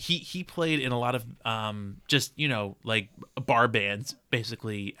played in a lot of just, you know, like bar bands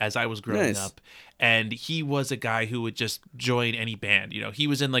basically as I was growing up, and he was a guy who would just join any band. You know, he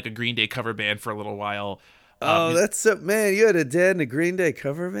was in like a Green Day cover band for a little while. Oh, that's so, man, you had a dad in a Green Day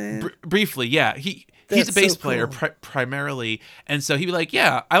cover band? Briefly, yeah. He's a bass player primarily, and so he'd be like,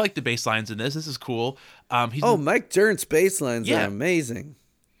 "Yeah, I like the bass lines in this. This is cool." Mike Dirnt's bass lines are amazing.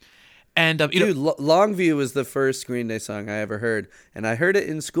 And dude, Longview was the first Green Day song I ever heard, and I heard it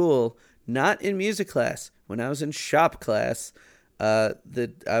in school, not in music class. When I was in shop class,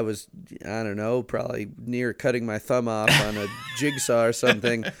 that I was, I don't know, probably near cutting my thumb off on a jigsaw or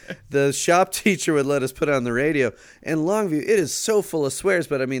something. The shop teacher would let us put on the radio, and Longview, it is so full of swears,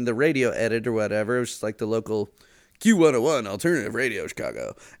 but I mean the radio edit or whatever, it was just like the local Q101 alternative radio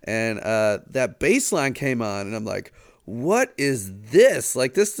Chicago, and that bass line came on, and I'm like, what is this?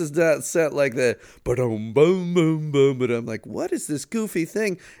 Like, this does not sound like the ba-dum boom boom boom, but I'm like, what is this goofy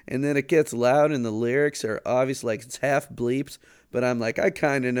thing? And then it gets loud and the lyrics are obvious, like it's half bleeped, but I'm like, I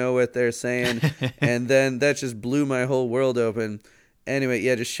kind of know what they're saying. And then that just blew my whole world open. Anyway,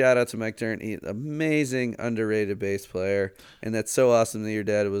 yeah, just shout out to Mike Dirnt. He's an amazing, underrated bass player. And that's so awesome that your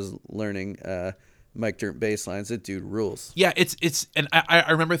dad was learning Mike Dirnt bass lines. That dude rules. Yeah, it's and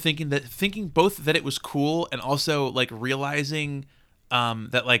I remember thinking both that it was cool and also like realizing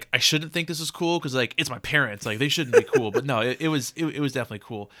that like I shouldn't think this is cool because like it's my parents, like they shouldn't be cool. But no, it was definitely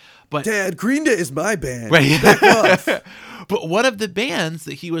cool. But Dad, Green Day is my band. Right. Back off. But one of the bands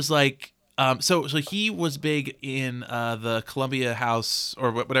that he was like, so he was big in the Columbia House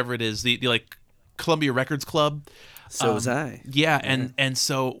or whatever it is, the like Columbia Records Club. So was I. Yeah, and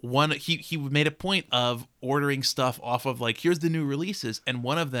so he made a point of ordering stuff off of like, here's the new releases, and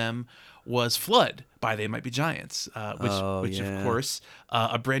one of them was Flood by They Might Be Giants, which of course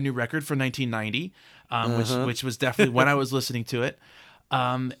a brand new record for 1990, which was definitely when I was listening to it.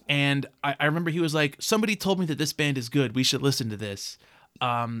 And I remember he was like, somebody told me that this band is good, we should listen to this.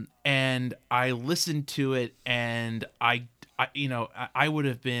 And I listened to it, and I would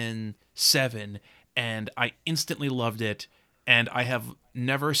have been 7. And I instantly loved it, and I have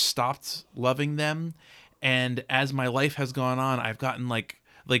never stopped loving them. And as my life has gone on, I've gotten like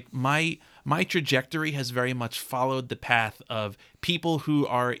my trajectory has very much followed the path of people who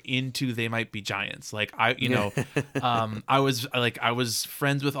are into They Might Be Giants. Like I was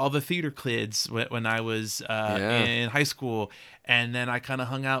friends with all the theater kids when I was in high school, and then I kind of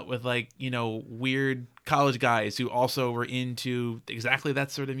hung out with like, you know, weird college guys who also were into exactly that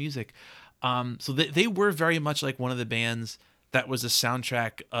sort of music. So they were very much like one of the bands that was a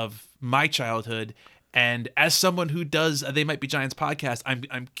soundtrack of my childhood. And as someone who does They Might Be Giants podcast,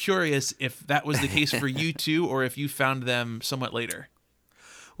 I'm curious if that was the case for you too, or if you found them somewhat later.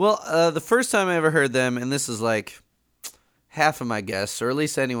 Well, the first time I ever heard them, and this is like half of my guests, or at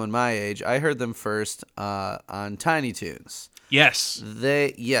least anyone my age, I heard them first on Tiny Toons. Yes.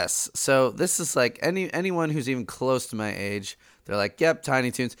 So this is like anyone who's even close to my age. They're like, yep, Tiny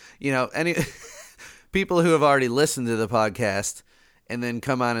Toons. You know, any people who have already listened to the podcast and then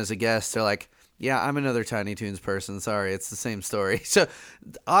come on as a guest, they're like, yeah, I'm another Tiny Toons person. Sorry, it's the same story. So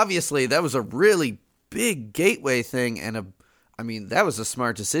obviously that was a really big gateway thing, and that was a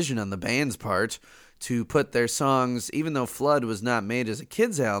smart decision on the band's part to put their songs, even though Flood was not made as a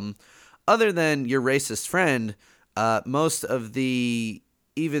kid's album, other than Your Racist Friend, most of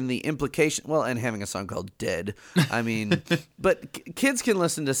even the implication, well, and having a song called Dead, but kids can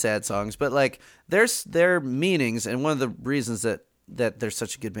listen to sad songs, but like there's their meanings, and one of the reasons that they're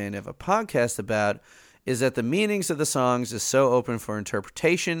such a good band to have a podcast about is that the meanings of the songs is so open for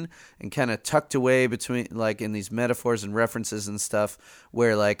interpretation and kind of tucked away between like in these metaphors and references and stuff,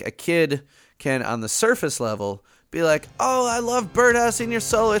 where like a kid can on the surface level be like, oh, I love Birdhouse in Your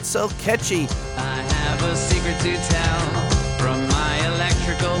Soul. It's so catchy. I have a secret to tell from my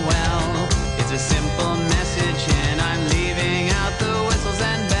electrical well. It's a simple message and I'm leaving out the whistles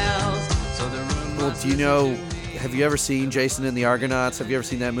and bells. So the room Well, do you know, have you ever seen Jason and the Argonauts? Have you ever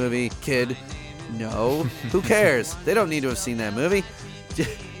seen that movie, kid? No. Who cares? They don't need to have seen that movie. Do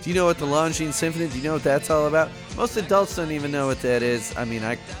you know what the Longines Symphony, do you know what that's all about? Most adults don't even know what that is. I mean,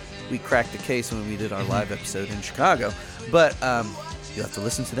 we cracked the case when we did our live episode in Chicago. But you'll have to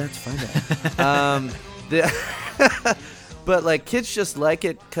listen to that to find out. But like, kids just like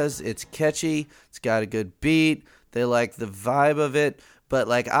it because it's catchy. It's got a good beat. They like the vibe of it. But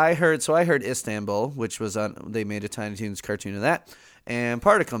like I heard Istanbul, which was they made a Tiny Toons cartoon of that. And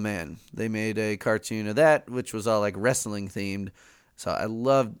Particle Man, they made a cartoon of that, which was all like wrestling themed. So I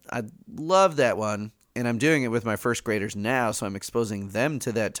love that one. And I'm doing it with my first graders now, so I'm exposing them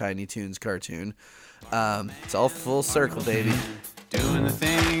to that Tiny Toons cartoon. It's all full circle, baby. doing the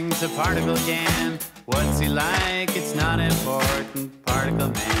things a particle can. What's he like? It's not important. Particle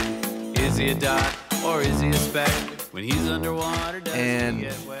Man. Is he a dot or is he a speck? When he's underwater, does he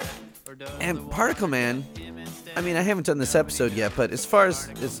get wet? Or does And Particle Man, I mean, I haven't done this episode yet, but as far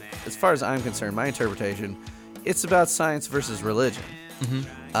as I'm concerned, my interpretation, it's about science versus religion.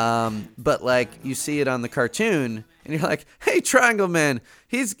 But like you see it on the cartoon, and you're like, "Hey, Triangle Man!"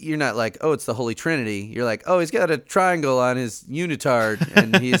 You're not like, "Oh, it's the Holy Trinity." You're like, "Oh, he's got a triangle on his unitard,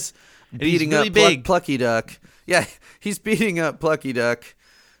 and he's beating really up big. Plucky Duck." Yeah, he's beating up Plucky Duck.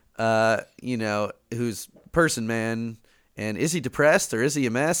 Who's Person Man. And is he depressed or is he a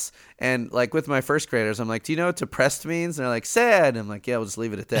mess? And like with my first graders, I'm like, do you know what depressed means? And they're like, sad. I'm like, yeah, we'll just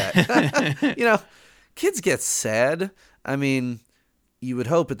leave it at that. Kids get sad. I mean, you would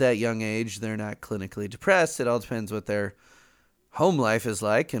hope at that young age they're not clinically depressed. It all depends what their home life is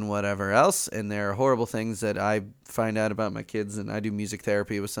like and whatever else. And there are horrible things that I find out about my kids, and I do music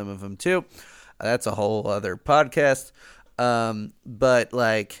therapy with some of them too. That's a whole other podcast. But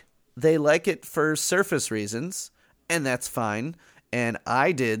like, they like it for surface reasons. And that's fine. And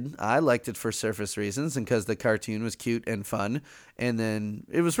I liked it for surface reasons and because the cartoon was cute and fun. And then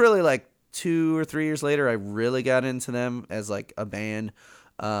it was really like 2 or 3 years later, I really got into them as like a band,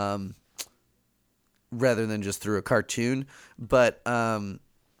 rather than just through a cartoon. But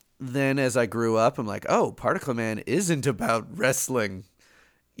then as I grew up, I'm like, oh, Particle Man isn't about wrestling.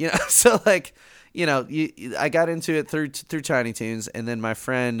 So like, I got into it through Tiny Toons. And then my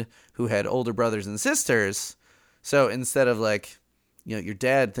friend who had older brothers and sisters. So instead of like, your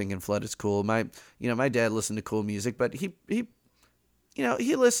dad thinking Flood is cool, my dad listened to cool music, but he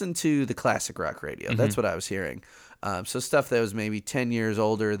listened to the classic rock radio. Mm-hmm. That's what I was hearing. So stuff that was maybe 10 years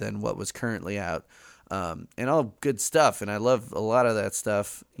older than what was currently out, and all good stuff. And I love a lot of that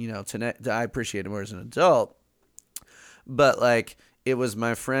stuff. I appreciate it more as an adult. But like, it was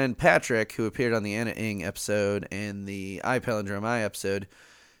my friend Patrick who appeared on the Anna Ing episode and the I Palindrome I episode.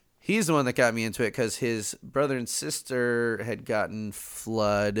 He's the one that got me into it because his brother and sister had gotten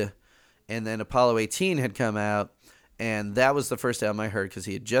Flood, and then Apollo 18 had come out, and that was the first album I heard because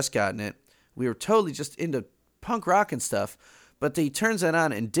he had just gotten it. We were totally just into punk rock and stuff, but he turns that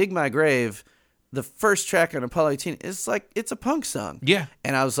on, and Dig My Grave, the first track on Apollo 18, is like, it's a punk song. Yeah.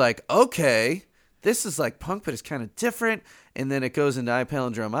 And I was like, okay, this is like punk, but it's kind of different. And then it goes into I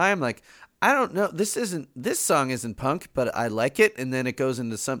Palindrome I. I'm like, I don't know. This song isn't punk, but I like it. And then it goes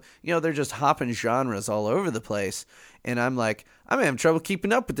into some, they're just hopping genres all over the place. And I'm like, I'm having trouble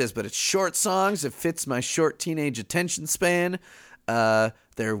keeping up with this, but it's short songs. It fits my short teenage attention span.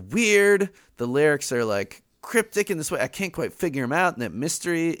 They're weird. The lyrics are like cryptic in this way. I can't quite figure them out. And that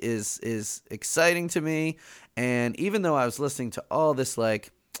mystery is exciting to me. And even though I was listening to all this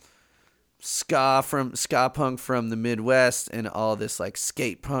like ska punk from the Midwest and all this like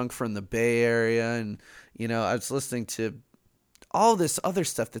skate punk from the Bay Area, and I was listening to all this other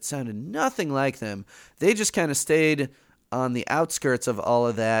stuff that sounded nothing like them. They just kind of stayed on the outskirts of all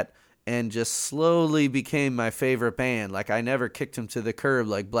of that and just slowly became my favorite band. Like, I never kicked them to the curb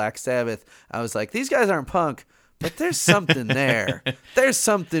like Black Sabbath. I was like, these guys aren't punk, but there's something there. There's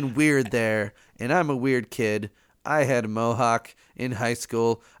something weird there, and I'm a weird kid. I had a mohawk in high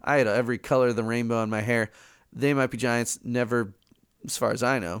school. I had every color of the rainbow in my hair. They Might Be Giants never, as far as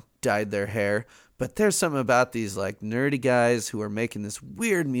I know, dyed their hair. But there's something about these like nerdy guys who are making this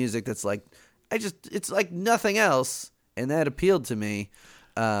weird music that's like, it's like nothing else. And that appealed to me.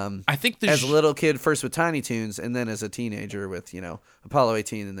 I think as a little kid, first with Tiny Toons, and then as a teenager with, Apollo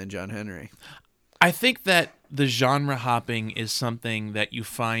 18 and then John Henry. I think that the genre hopping is something that you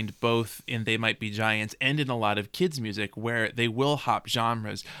find both in They Might Be Giants and in a lot of kids music, where they will hop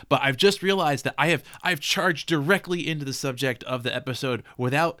genres. But I've just realized that I've charged directly into the subject of the episode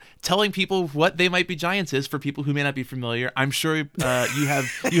without telling people what They Might Be Giants is. For people who may not be familiar, I'm sure you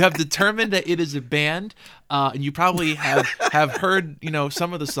have determined that it is a band, and you probably have heard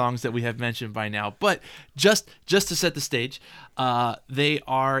some of the songs that we have mentioned by now. But just to set the stage, they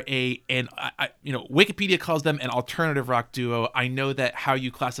are Wikipedia calls them an alternative rock duo. I know that how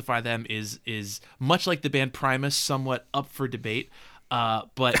you classify them is much like the band Primus, somewhat up for debate.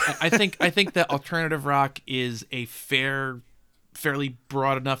 But I think that alternative rock is a fairly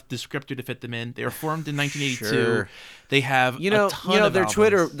broad enough descriptor to fit them in. They were formed in 1982. Sure. They have a ton of their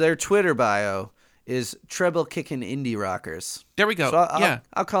albums. Twitter bio is treble kicking indie rockers. There we go. So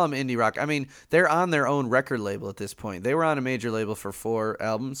I'll call them indie rock. I mean, they're on their own record label at this point. They were on a major label for 4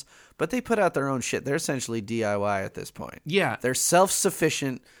 albums, but they put out their own shit. They're essentially DIY at this point. Yeah. They're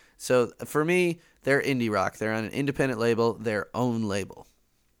self-sufficient. So for me, they're indie rock. They're on an independent label, their own label.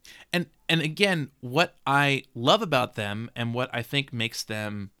 And again, what I love about them and what I think makes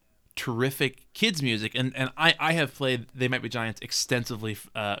them terrific kids music, and I have played They Might Be Giants extensively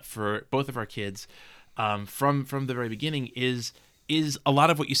for both of our kids from the very beginning, is a lot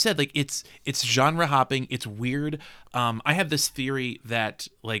of what you said. Like it's genre hopping, it's weird. I have this theory that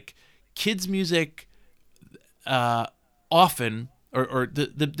like kids music often or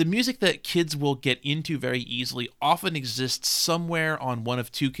the music that kids will get into very easily often exists somewhere on one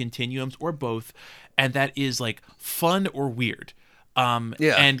of 2 continuums or both, and that is like fun or weird.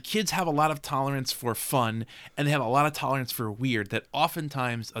 And kids have a lot of tolerance for fun, and they have a lot of tolerance for weird that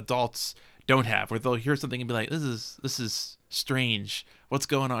oftentimes adults don't have, where they'll hear something and be like, this is strange, what's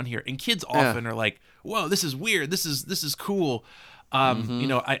going on here? And kids often are like, whoa, this is weird, this is cool.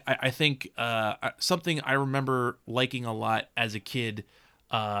 I think something I remember liking a lot as a kid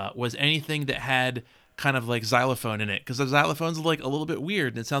was anything that had kind of like xylophone in it, because the xylophone's like a little bit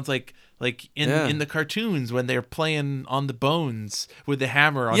weird, and it sounds like in the cartoons when they're playing on the bones with the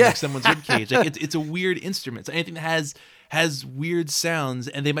hammer on like someone's rib cage. Like it's a weird instrument. So anything that has weird sounds,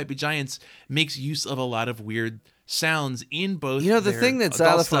 and They Might Be Giants makes use of a lot of weird sounds in both. The thing that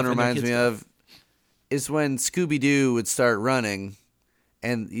xylophone reminds me of is when Scooby-Doo would start running,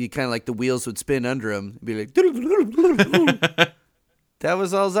 and you kind of like the wheels would spin under him, and be like, that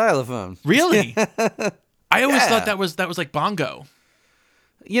was all xylophone. Really? I always thought that was like bongo.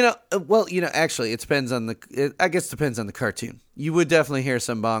 Actually, it depends on depends on the cartoon. You would definitely hear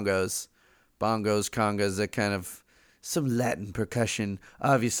some bongos, congas, that kind of some Latin percussion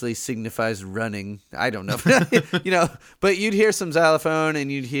obviously signifies running. I don't know. But you'd hear some xylophone,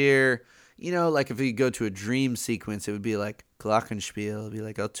 and you'd hear, like if you go to a dream sequence, it would be like glockenspiel, it'd be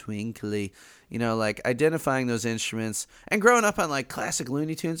like oh twinkly, like identifying those instruments. And growing up on like classic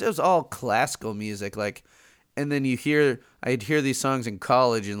Looney Tunes, it was all classical music, like, and then I'd hear these songs in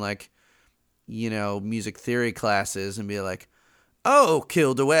college in like, music theory classes, and be like, oh,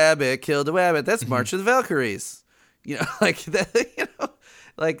 kill the wabbit, that's March of the Valkyries. Like that,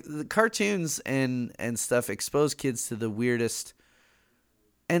 like the cartoons and stuff expose kids to the weirdest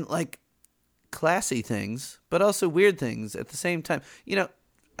and like classy things, but also weird things at the same time.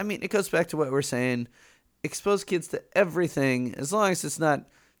 It goes back to what we're saying. Expose kids to everything, as long as it's not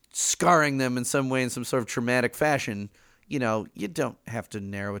scarring them in some way, in some sort of traumatic fashion. You don't have to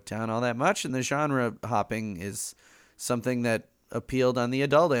narrow it down all that much. And the genre hopping is something that appealed on the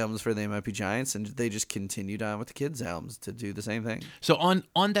adult albums for They Might Be Giants, and they just continued on with the kids albums to do the same thing. So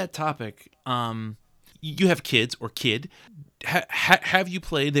on that topic, you have kids or kid. Have you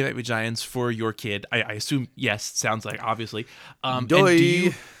played They Might Be Giants for your kid? I assume yes. Sounds like obviously. And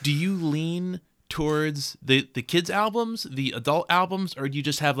do you lean towards the kids albums, the adult albums, or do you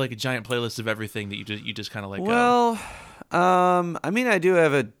just have like a giant playlist of everything that you just kind of like? Well, I do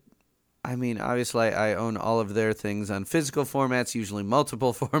have obviously I own all of their things on physical formats, usually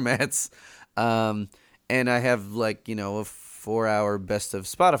multiple formats. And I have like, a 4-hour best of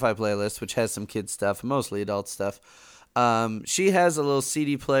Spotify playlist, which has some kids stuff, mostly adult stuff. She has a little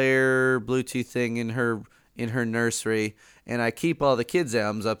CD player, Bluetooth thing in her nursery, and I keep all the kids'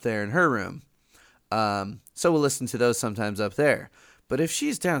 albums up there in her room. So we'll listen to those sometimes up there. But if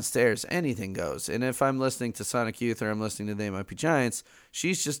she's downstairs, anything goes. And if I'm listening to Sonic Youth or I'm listening to They Might Be Giants,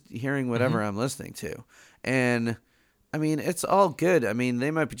 she's just hearing whatever I'm listening to. And, it's all good.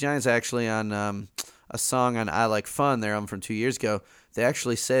 They Might Be Giants actually on a song on I Like Fun, their album from 2 years ago, they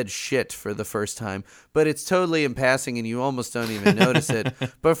actually said shit for the first time. But it's totally in passing and you almost don't even notice it.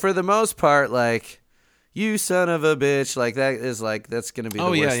 But for the most part, like, you son of a bitch, like that is like, that's going to be the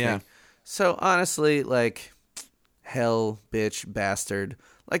worst thing. So honestly, like, hell, bitch, bastard.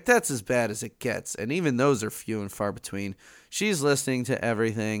 Like, that's as bad as it gets. And even those are few and far between. She's listening to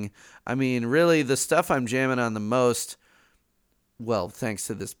everything. I mean, really, the stuff I'm jamming on the most, well, thanks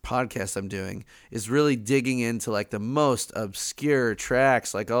to this podcast I'm doing, is really digging into like the most obscure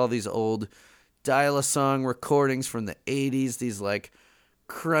tracks, like all these old dial-a-song recordings from the 80s, these like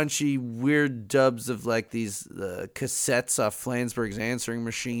crunchy, weird dubs of like these cassettes off Flansburgh's Answering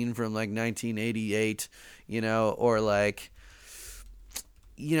Machine from like 1988, or like,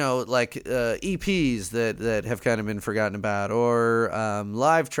 EPs that have kind of been forgotten about, or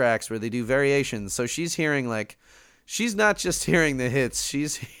live tracks where they do variations. So she's hearing like, she's not just hearing the hits.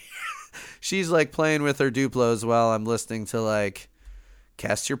 She's like playing with her Duplos while I'm listening to like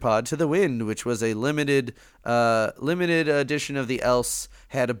Cast Your Pod to the Wind, which was a limited edition of the Else,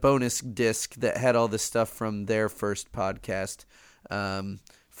 had a bonus disc that had all this stuff from their first podcast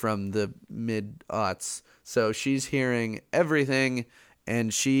from the mid-aughts. So she's hearing everything,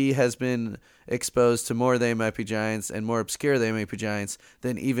 and she has been exposed to more They Might Be Giants and more obscure They Might Be Giants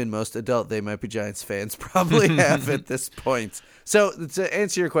than even most adult They Might Be Giants fans probably have at this point. So to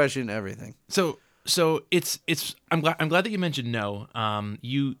answer your question, everything. So it's I'm glad that you mentioned No.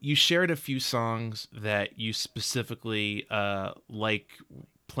 You shared a few songs that you specifically like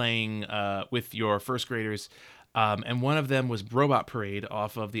playing with your first graders. And one of them was Robot Parade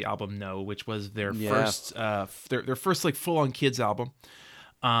off of the album No, which was their first their first like full on kids album.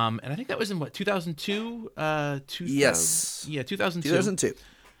 And I think that was in 2002? Yes. Yeah, 2002. 2002.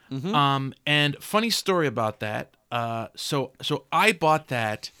 Mm-hmm. And funny story about that. So I bought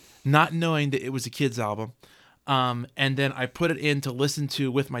that not knowing that it was a kids album. And then I put it in to listen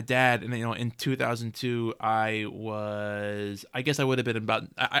to with my dad. And, in 2002, I guess I would have been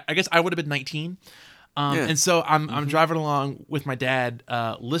 19. And so I'm driving along with my dad,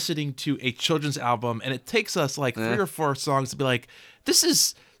 listening to a children's album, and it takes us like 3 or 4 songs to be like, this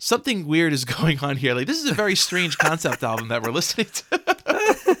is something weird is going on here. Like, this is a very strange concept album that we're listening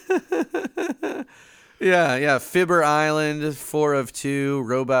to. Yeah. Fibber Island, 4 of 2.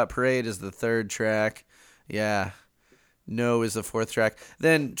 Robot Parade is the 3rd track. Yeah. No is the 4th track.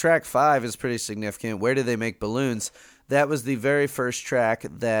 Then track 5 is pretty significant. Where Do They Make Balloons? That was the very first track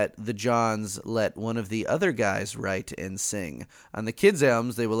that the Johns let one of the other guys write and sing. On the kids'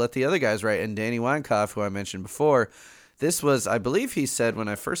 albums, they will let the other guys write. And Danny Weinkauf, who I mentioned before, this was, I believe he said when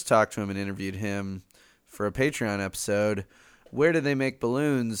I first talked to him and interviewed him for a Patreon episode, Where Do They Make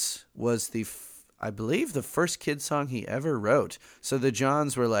Balloons was I believe the first kids song he ever wrote. So the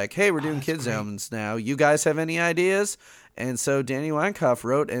Johns were like, hey, we're doing kids' albums now. You guys have any ideas? And so Danny Weinkauf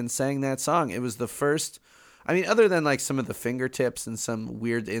wrote and sang that song. It was the first... I mean, other than like some of the fingertips and some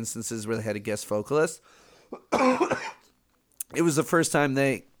weird instances where they had a guest vocalist, it was the first time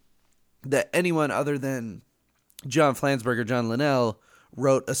that anyone other than John Flansburgh or John Linnell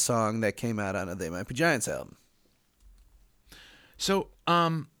wrote a song that came out on a They Might Be Giants album. So,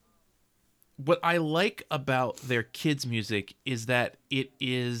 what I like about their kids' music is that it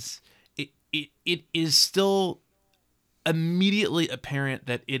is still immediately apparent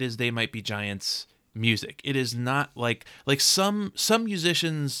that it is They Might Be Giants music. It is not like some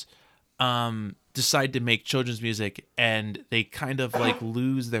musicians decide to make children's music and they kind of like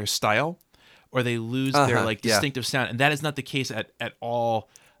lose their style or they lose their like distinctive sound, and that is not the case at all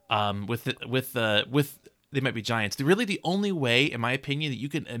with They Might Be Giants. Really, the only way, in my opinion, that you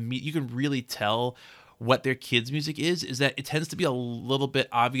can really tell what their kids' music is that it tends to be a little bit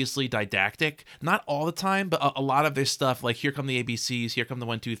obviously didactic. Not all the time, but a lot of their stuff, like Here Come the ABCs, Here Come the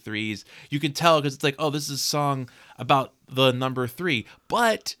 1, 2, 3s, you can tell because it's like, oh, this is a song about the number 3.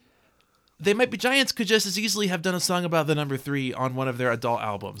 But They Might Be Giants could just as easily have done a song about the number 3 on one of their adult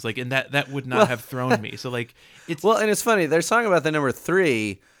albums. Like, and that would not have thrown me. So like, it's... Well, and it's funny, their song about the number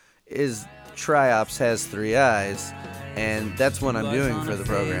 3 is Triops Has 3 Eyes. And that's what I'm doing for the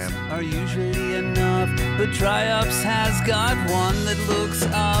program. Are usually enough, but Triops has got one that looks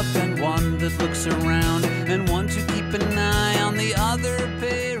up and one that looks around, and one to keep an eye on the other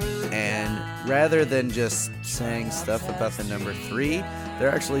pair. And rather than just saying stuff about the number 3,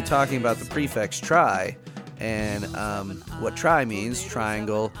 they're actually talking about the prefix tri, and what tri means,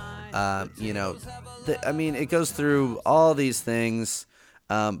 triangle. It goes through all these things,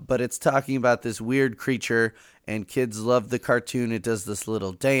 but it's talking about this weird creature. And kids love the cartoon. It does this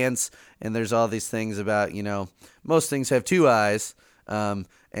little dance, and there's all these things about, most things have 2 eyes,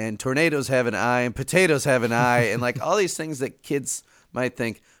 and tornadoes have an eye, and potatoes have an eye, and like all these things that kids might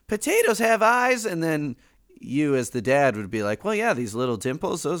think, potatoes have eyes, and then you as the dad would be like, well, yeah, these little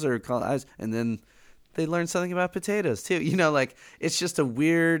dimples, those are called eyes, and then they learn something about potatoes too. Like it's just a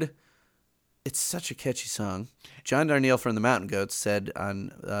weird it's such a catchy song. John Darnielle from the Mountain Goats said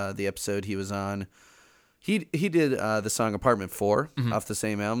on the episode he was on, he did the song Apartment 4 off the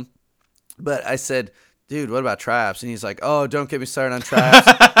same album. But I said, dude, what about Triops? And he's like, oh, don't get me started on Triops.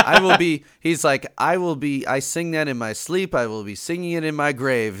 I sing that in my sleep. I will be singing it in my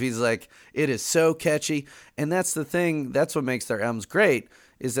grave. He's like, it is so catchy. And that's the thing. That's what makes their albums great,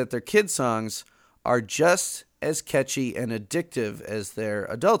 is that their kid songs are just as catchy and addictive as their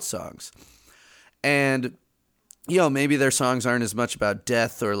adult songs. And, maybe their songs aren't as much about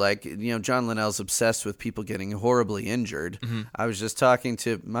death or John Linnell's obsessed with people getting horribly injured. I was just talking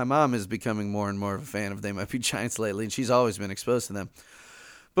to, my mom is becoming more and more of a fan of They Might Be Giants lately, and she's always been exposed to them.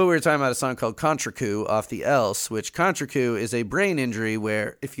 But we were talking about a song called Contra Coup off the Else, which Contra Coup is a brain injury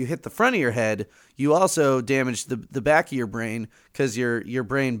where if you hit the front of your head, you also damage the back of your brain because your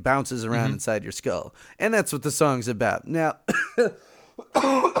brain bounces around inside your skull. And that's what the song's about. Now,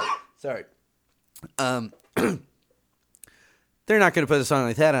 sorry. They're not going to put a song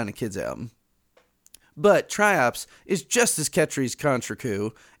like that on a kid's album. But Triops is just as catchy as Contra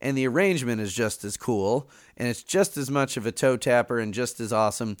Coup, and the arrangement is just as cool, and it's just as much of a toe tapper and just as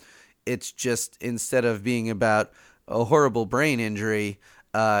awesome. It's just, instead of being about a horrible brain injury,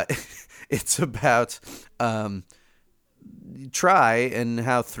 it's about try and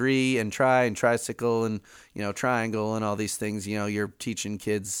how three and try and tricycle and, triangle and all these things. You're teaching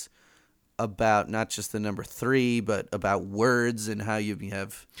kids about not just the number 3, but about words and how you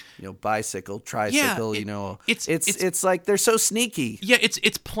have, bicycle, tricycle, it's like they're so sneaky. Yeah.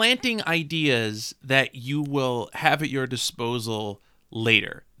 It's planting ideas that you will have at your disposal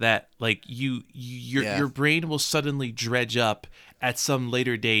later, that like your brain will suddenly dredge up at some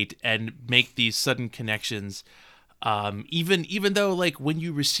later date and make these sudden connections. Even though like when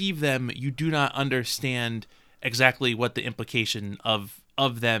you receive them, you do not understand exactly what the implication of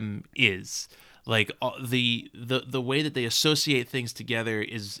them is. Like the way that they associate things together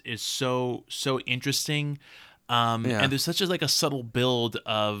is so interesting. And there's such a subtle build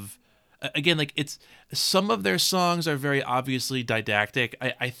of, again, like it's, some of their songs are very obviously didactic.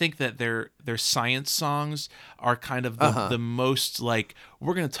 I think that their science songs are kind of the most like,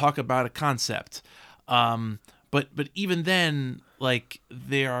 we're going to talk about a concept. But even then, like,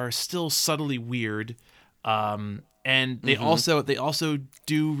 they are still subtly weird. And they also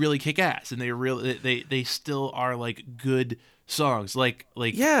do really kick ass, and they still are like good songs. Like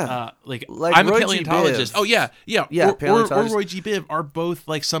I'm a Paleontologist. Oh yeah. Or Roy G. Biv are both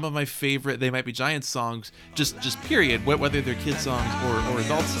like some of my favorite They Might Be Giants songs. Just period. Whether they're kid songs or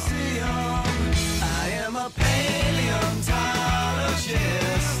adult songs. I am a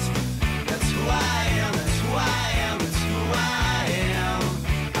paleontologist. That's who I am. That's who I am. That's who I am.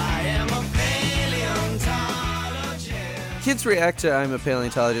 I am a paleontologist. Kids react to I'm a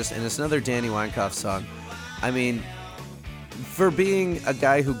Paleontologist, and it's another Danny Weinkauf song. I mean, for being a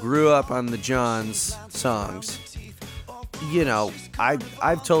guy who grew up on the Johns songs,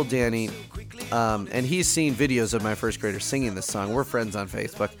 I've told Danny, and he's seen videos of my first graders singing this song. We're friends on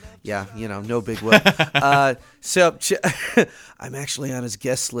Facebook. Yeah, no big whoop. So I'm actually on his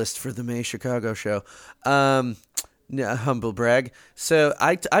guest list for the May Chicago show. Humble brag. So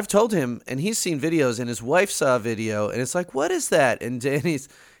I've told him, and he's seen videos, and his wife saw a video, and it's like, what is that? And Danny's,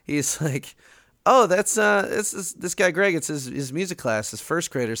 he's like, oh, that's this guy Greg. It's his music class, his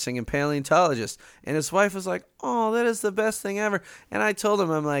first grader singing Paleontologist. And his wife was like, oh, that is the best thing ever. And I told him,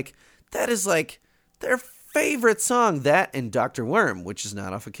 I'm like, that is like their favorite song. That and Dr. Worm, which is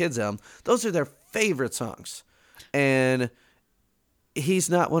not off a kid's album. Those are their favorite songs. And he's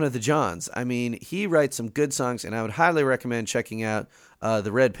not one of the Johns. I mean, he writes some good songs, and I would highly recommend checking out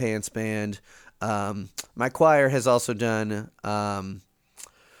the Red Pants Band. My choir has also done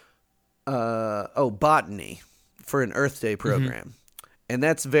botany for an Earth Day program. And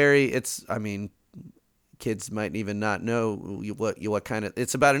that's kids might even not know what kind of,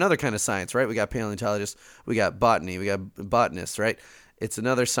 it's about another kind of science, right? We got paleontologists, we got botany, we got botanists, right? It's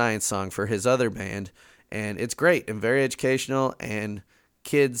another science song for his other band, and it's great and very educational, and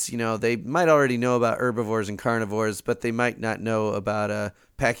kids, they might already know about herbivores and carnivores, but they might not know about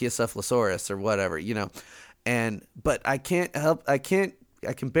Pachycephalosaurus or whatever, but I can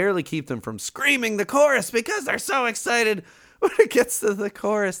barely keep them from screaming the chorus because they're so excited when it gets to the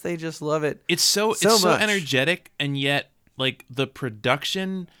chorus. They just love it. It's so much. Energetic, and yet like the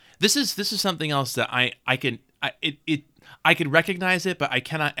production. This is something else that I can recognize it, but I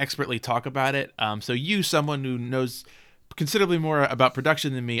cannot expertly talk about it. So you, someone who knows considerably more about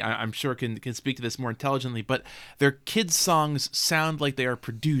production than me, I'm sure can speak to this more intelligently. But their kids' songs sound like they are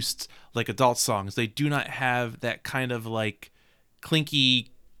produced like adult songs. They do not have that kind of like clinky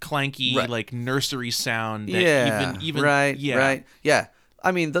clanky Right. like nursery sound. That Yeah, even right, yeah. right. Yeah.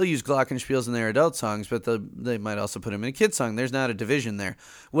 I mean, they'll use glockenspiels in their adult songs, but they might also put them in a kid song. There's not a division there.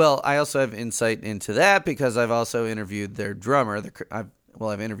 Well, I also have insight into that because I've also interviewed their drummer.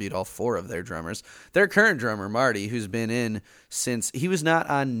 I've interviewed all 4 of their drummers. Their current drummer, Marty, who's been in since he was not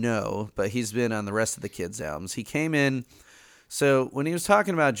on No, but he's been on the rest of the kids' albums. He came in. So when he was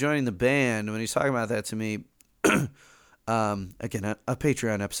talking about joining the band, when he was talking about that to me, again, a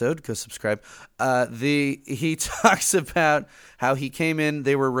Patreon episode, go subscribe. He talks about how he came in.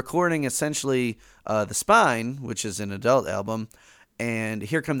 They were recording essentially The Spine, which is an adult album, and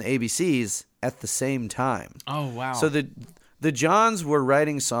Here Come the ABCs at the same time. Oh wow! So the Johns were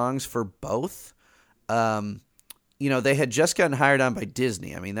writing songs for both. They had just gotten hired on by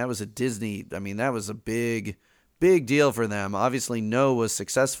Disney. I mean, that was a big deal for them. Obviously, No was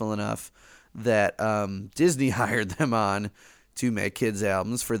successful enough that Disney hired them on to make kids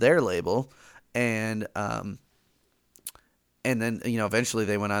albums for their label, and then eventually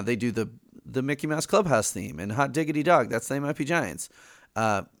they went on. They do the Mickey Mouse Clubhouse theme and Hot Diggity Dog. That's They Might Be Giants.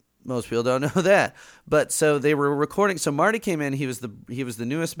 Most people don't know that, but so they were recording. So Marty came in. He was the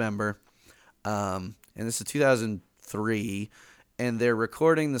newest member, and this is 2003, and they're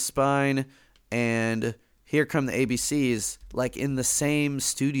recording The Spine and Here Come the ABCs like in the same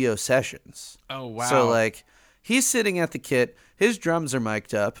studio sessions. Oh wow! So like he's sitting at the kit, his drums are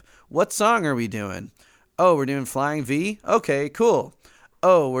mic'd up. What song are we doing? Oh, we're doing Flying V? Okay, cool.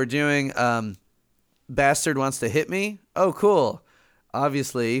 Oh, we're doing Bastard Wants to Hit Me? Oh, cool.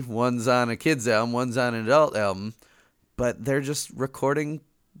 Obviously, one's on a kid's album, one's on an adult album, but they're just recording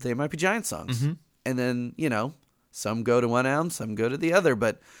They Might Be Giant songs. Mm-hmm. And then, some go to one album, some go to the other,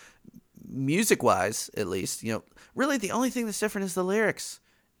 but music-wise, at least, really the only thing that's different is the lyrics.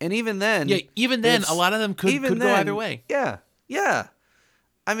 And even then... Yeah, a lot of them could go either way. Yeah, yeah.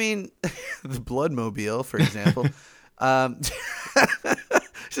 I mean, the Bloodmobile, for example.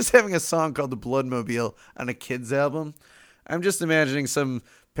 Just having a song called The Bloodmobile on a kid's album. I'm just imagining some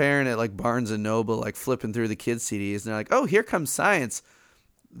parent at like Barnes & Noble like flipping through the kids' CDs, and they're like, oh, here comes Science.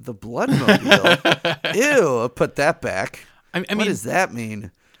 The Bloodmobile. Ew, I'll put that back. I what mean, does that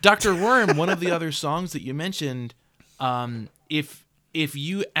mean? Dr. Worm, one of the other songs that you mentioned, if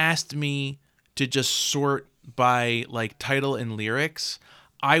you asked me to just sort by like title and lyrics,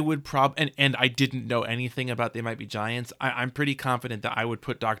 I would and I didn't know anything about They Might Be Giants. I'm pretty confident that I would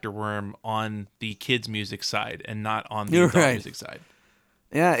put Dr. Worm on the kids' music side and not on the adult music side.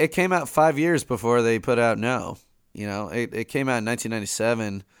 Yeah, it came out 5 years before they put out No. It came out in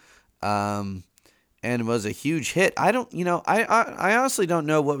 1997, and was a huge hit. I honestly don't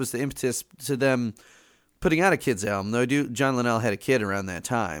know what was the impetus to them putting out a kids album. Though John Linnell had a kid around that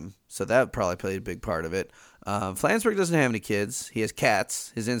time, so that probably played a big part of it. Flansburgh doesn't have any kids. He has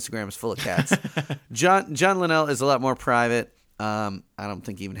cats. His Instagram is full of cats. John Linnell is a lot more private. I don't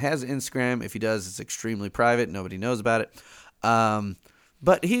think he even has an Instagram. If he does, it's extremely private. Nobody knows about it.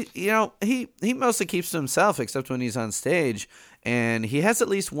 But he mostly keeps to himself, except when he's on stage. And he has at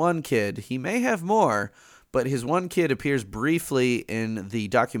least one kid. He may have more, but his one kid appears briefly in the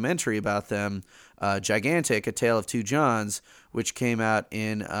documentary about them, Gigantic, A Tale of Two Johns, which came out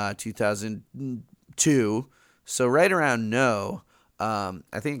in 2002. So right around No.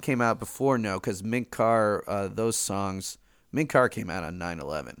 I think it came out before No, because Mink Car, Mink Car came out on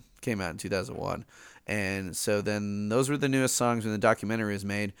 9/11. Came out in 2001. And so then those were the newest songs when the documentary was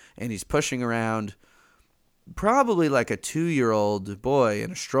made. And he's pushing around probably like a 2-year-old boy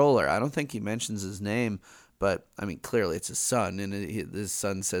in a stroller. I don't think he mentions his name, but I mean, clearly it's his son. And his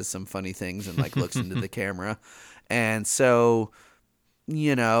son says some funny things and like looks into the camera. And so,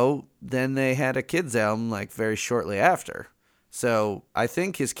 then they had a kids album like very shortly after. So I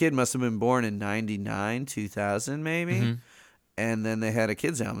think his kid must have been born in 99, 2000 maybe. Mm-hmm. And then they had a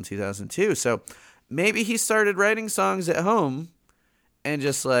kids album in 2002. So maybe he started writing songs at home and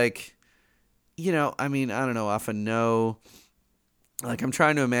just like, I don't know, off of No. Like I'm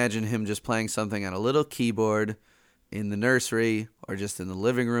trying to imagine him just playing something on a little keyboard in the nursery or just in the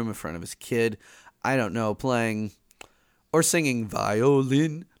living room in front of his kid. I don't know, playing or singing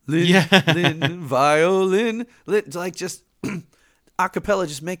violin, violin, like just a cappella,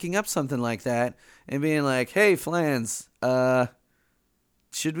 just making up something like that and being like, hey, Flans,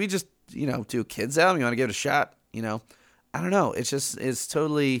 should we just, do a kids album? You want to give it a shot? I don't know. It's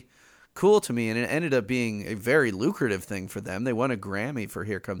totally cool to me. And it ended up being a very lucrative thing for them. They won a Grammy for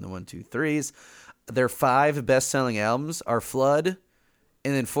Here Come the 1, 2, 3s. Their 5 best-selling albums are Flood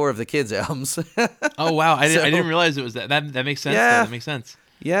and then 4 of the kids' albums. Oh, wow. I didn't realize it was that. That makes sense. Yeah. That makes sense.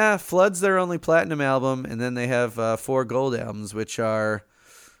 Yeah, Flood's their only platinum album. And then they have 4 gold albums, which are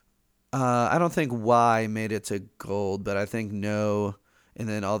I don't think Y made it to gold, but I think No, and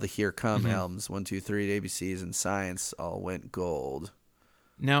then all the Here Come albums, 1, 2, 3, ABCs, and Science all went gold.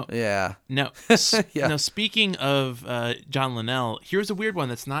 Now, Yeah. Now, Yeah. now speaking of John Linnell, here's a weird one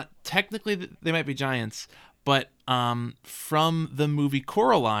that's not technically they might be giants, but from the movie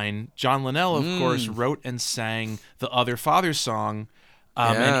Coraline, John Linnell, of course, wrote and sang the Other Father song,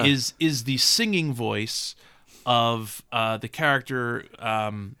 and is the singing voice of the character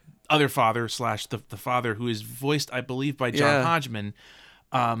Other Father / the father, who is voiced, I believe, by John Hodgman.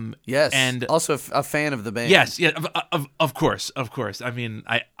 Yes, and also a fan of the band. Yes, yeah, of course. I mean,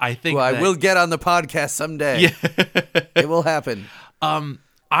 I think Well, that, I will get on the podcast someday. Yeah. It will happen.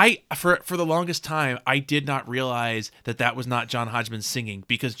 I for the longest time I did not realize that was not John Hodgman singing,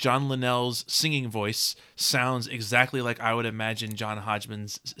 because John Linnell's singing voice sounds exactly like I would imagine John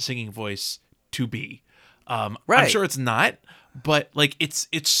Hodgman's singing voice to be. I'm Right. sure it's not, but like it's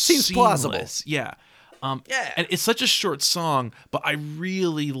Seems seamless. plausible. Yeah. Yeah. And it's such a short song, but I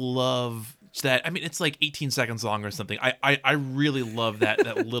really love that. I mean, it's like 18 seconds long or something. I really love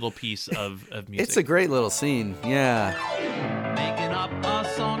that little piece of music. It's a great little scene. Yeah. Making up a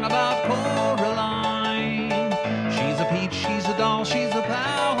song about Coraline. She's a peach, she's a doll, she's a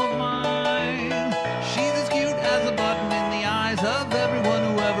pal of mine. She's as cute as a button in the eyes of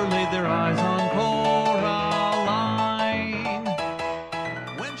everyone who ever laid their eyes on Coraline.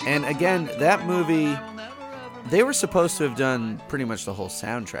 When she And goes again, round that and movie, round, never, ever they were supposed to have done pretty much the whole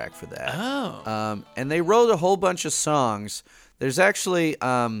soundtrack for that. Oh. And they wrote a whole bunch of songs. There's actually,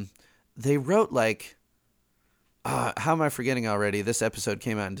 they wrote like, how am I forgetting already? This episode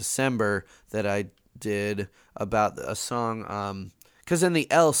came out in December that I did about a song. Because then the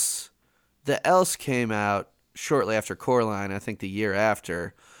Else came out shortly after Coraline, I think the year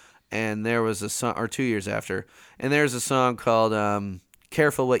after. And there was a song, or 2 years after. And there's a song called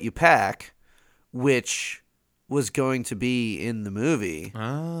Careful What You Pack, which was going to be in the movie.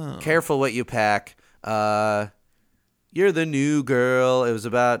 Oh. Careful What You Pack. You're the new girl. It was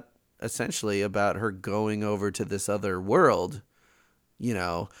essentially about her going over to this other world,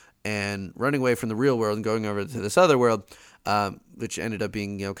 and running away from the real world and going over to this other world, which ended up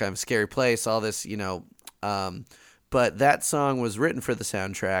being, kind of a scary place, all this, but that song was written for the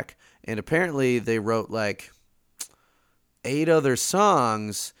soundtrack, and apparently they wrote like 8 other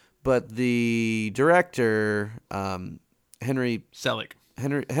songs, but the director, Henry Selick.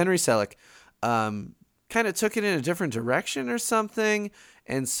 Selick, kind of took it in a different direction or something.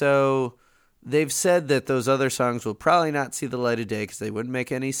 And so they've said that those other songs will probably not see the light of day because they wouldn't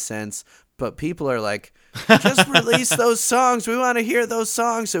make any sense. But people are like, just release those songs. We want to hear those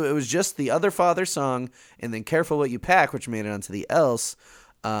songs. So it was just the Other Father song and then Careful What You Pack, which made it onto the Else,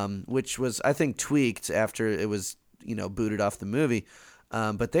 which was, I think, tweaked after it was, booted off the movie.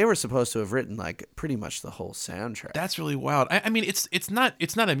 But they were supposed to have written like pretty much the whole soundtrack. That's really wild. I mean, it's not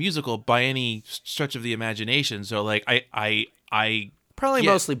a musical by any stretch of the imagination. So like I Probably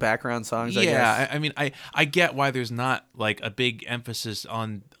Yeah. mostly background songs, I guess. Yeah, I mean, I get why there's not like a big emphasis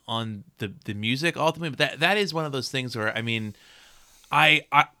on the music ultimately, but that is one of those things where, I mean, I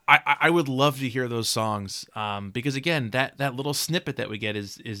would love to hear those songs, because again, that little snippet that we get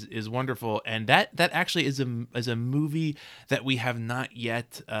is wonderful, and that actually is a movie that we have not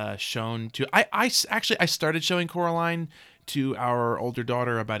yet shown to. I started showing Coraline to our older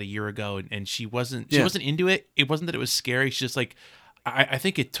daughter about a year ago, and she wasn't into it. It wasn't that it was scary. She's just like, I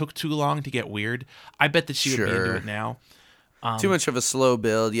think it took too long to get weird. I bet that she would be into Sure. it now. Too much of a slow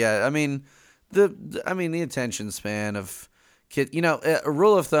build. Yeah, I mean, the attention span of kid. A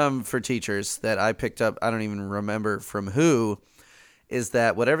rule of thumb for teachers that I picked up, I don't even remember from who, is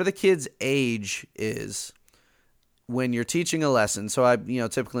that whatever the kid's age is, when you're teaching a lesson. So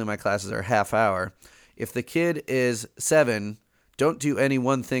typically my classes are half hour. If the kid is 7, don't do any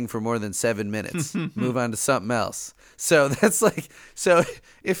one thing for more than 7 minutes. Move on to something else. So that's so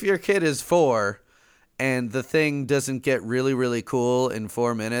if your kid is 4 and the thing doesn't get really, really cool in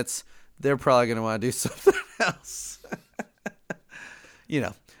 4 minutes, they're probably going to want to do something else.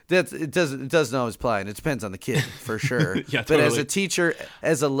 It doesn't always apply, and it depends on the kid for sure. Yeah, But as totally. a teacher,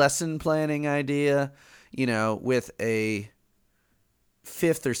 as a lesson planning idea, with a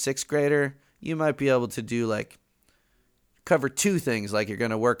 5th or 6th grader, you might be able to do cover 2 things. Like you're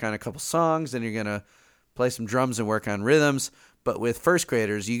going to work on a couple songs, and you're going to play some drums and work on rhythms. But with 1st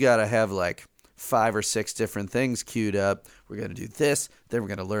graders, you got to have 5 or 6 different things queued up. We're going to do this, then we're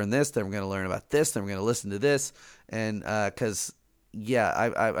going to learn this, then we're going to learn about this, then we're going to listen to this. And because,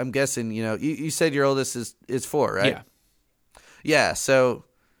 I'm guessing, you said your oldest is 4, right? Yeah. Yeah, so,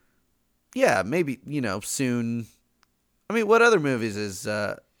 yeah, maybe, soon. I mean, what other movies is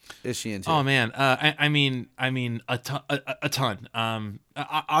is she into? Oh man, I mean a ton. But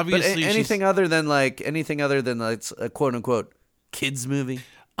Obviously, anything other than like a quote unquote kids movie?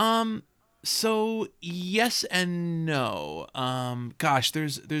 So yes and no. Gosh,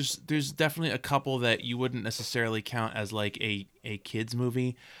 there's definitely a couple that you wouldn't necessarily count as like a kids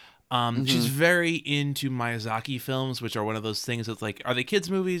movie. She's very into Miyazaki films, which are one of those things that's like, are they kids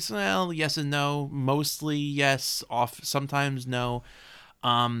movies? Well, yes and no. Mostly yes, sometimes no.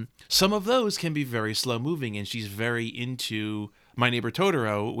 Some of those can be very slow moving, and she's very into My Neighbor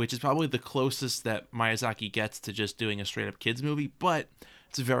Totoro, which is probably the closest that Miyazaki gets to just doing a straight up kids movie, but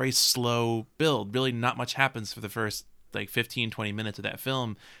it's a very slow build. Really not much happens for the first like 15, 20 minutes of that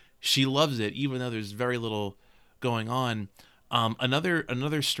film. She loves it, even though there's very little going on.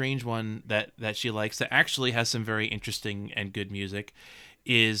 Another strange one that she likes that actually has some very interesting and good music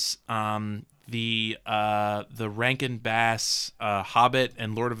is the Rankin Bass Hobbit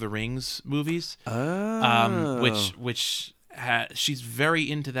and Lord of the Rings movies. Which she's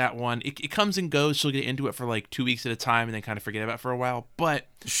very into that one. It comes and goes. She'll get into it for like 2 weeks at a time and then kind of forget about it for a while. But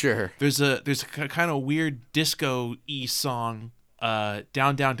sure, there's a kind of weird disco-y song,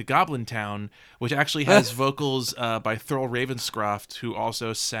 Down to Goblin Town, which actually has vocals by Thurl Ravenscroft, who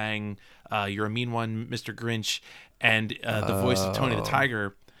also sang You're a Mean One, Mr. Grinch, and the voice of Tony the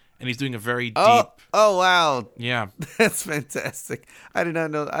Tiger. And he's doing a very deep... Oh, wow. Yeah. That's fantastic. I did not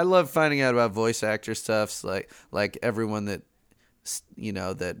know. I love finding out about voice actor stuff, like everyone that,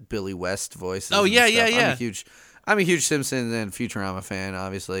 that Billy West voices. Oh, yeah, yeah. I'm a huge Simpsons and Futurama fan,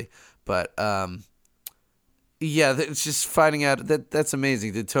 obviously. But, yeah, it's just finding out. That's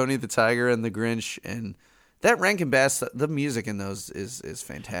amazing. The Tony the Tiger and the Grinch and... That Rankin Bass, the music in those is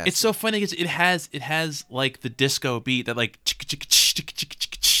fantastic. It's so funny because it has like the disco beat that like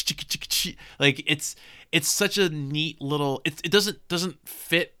like it's such a neat little. It doesn't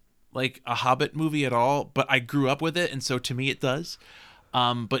fit like a Hobbit movie at all, but I grew up with it, and so to me it does.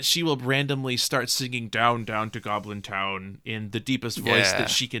 But she will randomly start singing down to Goblin Town in the deepest voice that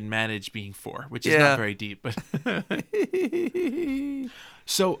she can manage being 4, which is not very deep, but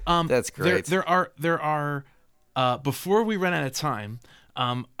so that's great. There are before we run out of time,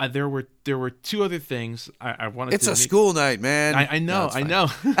 there were 2 other things I wanted. It's a school night, man. I know.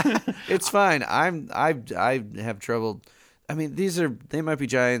 It's fine. I have trouble. I mean, They Might Be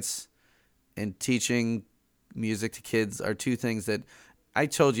Giants and teaching music to kids are 2 things that I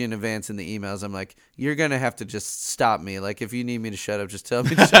told you in advance in the emails. I'm like, you're going to have to just stop me. Like, if you need me to shut up, just tell me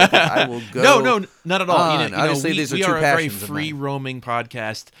to shut up. I will go. No, not at all. Obviously, these are 2 we are a very passions of free mine. roaming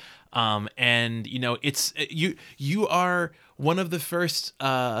podcast. And it's you are one of the first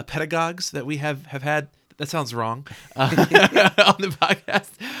pedagogues that we have had. That sounds wrong on the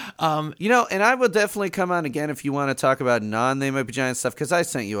podcast. And I will definitely come on again if you want to talk about They Might Be Giant stuff, because I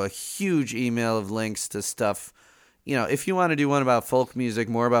sent you a huge email of links to stuff. If you want to do one about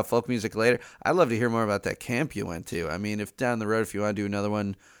more about folk music later, I'd love to hear more about that camp you went to. I mean, if down the road, if you want to do another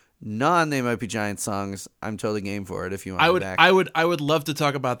one, They Might Be Giant songs, I'm totally game for it. If you want, I would love to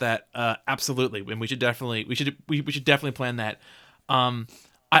talk about that. Absolutely, and we should definitely plan that.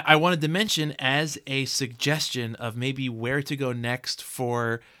 I wanted to mention as a suggestion of maybe where to go next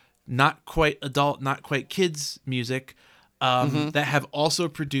for not quite adult, not quite kids music that have also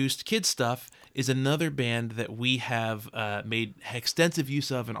produced kids stuff is another band that we have made extensive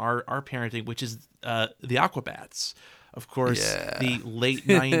use of in our parenting, which is the Aquabats. Of course, the late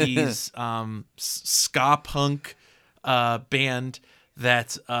 90s ska punk band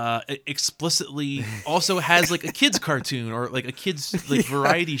that explicitly also has like a kids cartoon or like a kids like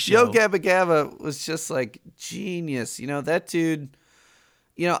variety show. Yo Gabba Gabba was just like genius. That dude.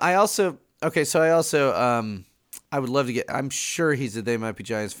 I would love to get. I'm sure he's a They Might Be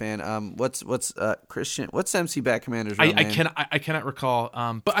Giants fan. What's Christian? What's MC Bat Commander's real name? I cannot recall.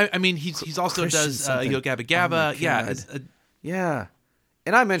 But I mean, he's also does Yo Gabba Gabba. Yeah.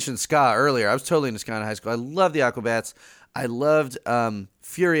 And I mentioned ska earlier. I was totally into ska in high school. I love the Aquabats. I loved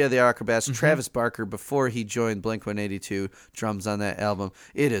Fury of the Aquabats. Mm-hmm. Travis Barker, before he joined Blink-182, drums on that album.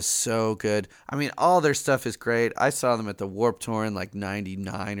 It is so good. I mean, all their stuff is great. I saw them at the Warped Tour in like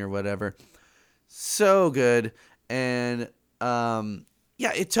 99 or whatever. So good. And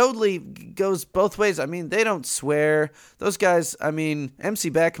it totally goes both ways. I mean, they don't swear. Those guys, I mean, MC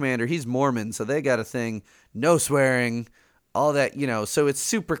Bat Commander, he's Mormon, so they got a thing. No swearing, all that, so it's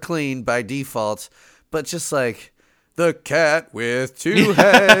super clean by default. But just like, the cat with 2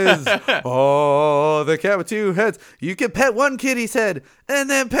 heads. Oh, the cat with 2 heads. You can pet one kitty's head and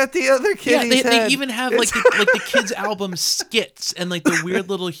then pet the other kitty's head. They even have like the kids' album skits and like the weird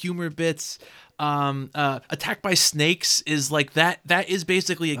little humor bits. Attacked by Snakes is like that. That is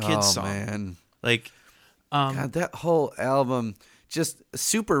basically a kid's song. Man. Like, God, that whole album, just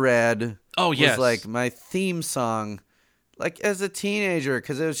Super Rad. Oh, yes. was like my theme song, like as a teenager,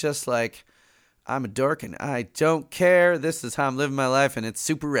 because it was just like, I'm a dork and I don't care. This is how I'm living my life, and it's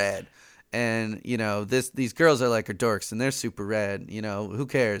super rad. And you know, these girls are like are dorks, and they're super rad. You know, who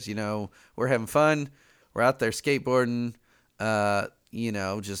cares? You know, we're having fun. We're out there skateboarding. You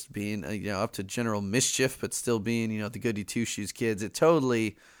know, just being up to general mischief, but still being the goody two shoes kids. It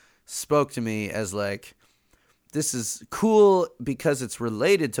totally spoke to me as like, this is cool because it's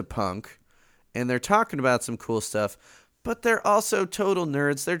related to punk, and they're talking about some cool stuff. But they're also total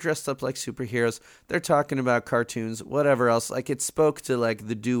nerds. They're dressed up like superheroes. They're talking about cartoons, whatever else. Like, it spoke to, like,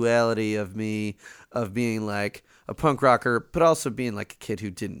 the duality of me, of being, like, a punk rocker, but also being, like, a kid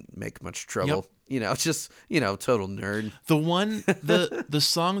who didn't make much trouble. Yep. Just, total nerd. The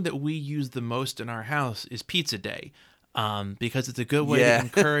song that we use the most in our house is Pizza Day, because it's a good way to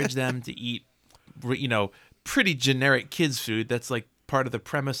encourage them to eat, pretty generic kids food. That's, like, part of the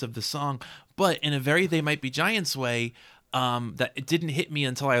premise of the song. But in a very They Might Be Giants way, that it didn't hit me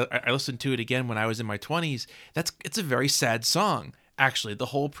until I listened to it again when I was in my 20s. It's a very sad song. Actually, the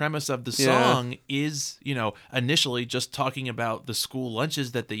whole premise of the song is, initially just talking about the school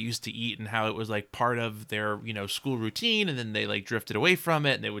lunches that they used to eat and how it was like part of their, school routine. And then they like drifted away from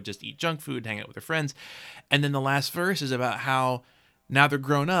it and they would just eat junk food and hang out with their friends. And then the last verse is about how now they're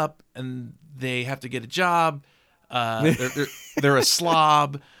grown up and they have to get a job. They're a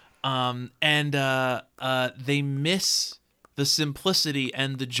slob. And they miss the simplicity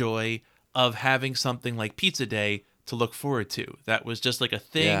and the joy of having something like Pizza Day to look forward to. That was just like a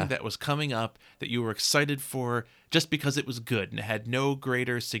thing that was coming up that you were excited for just because it was good and it had no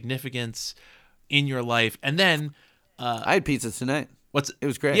greater significance in your life. And then I had pizza tonight. It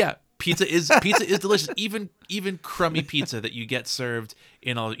was great. Yeah. Pizza is delicious. Even crummy pizza that you get served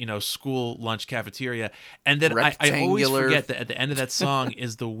in a school lunch cafeteria. And then I always forget that at the end of that song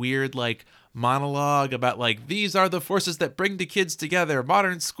is the weird like monologue about like, these are the forces that bring the kids together,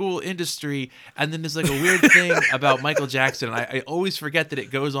 modern school industry. And then there's like a weird thing about Michael Jackson. And I always forget that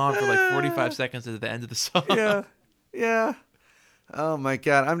it goes on for like 45 seconds at the end of the song. Yeah. Oh my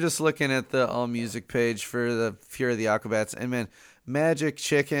God. I'm just looking at the All Music page for the Fury of the Aquabats, and man, Magic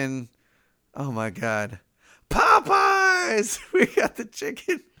Chicken. Oh my God. Popeyes! We got the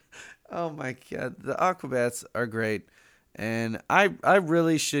chicken. Oh my God. The Aquabats are great. And I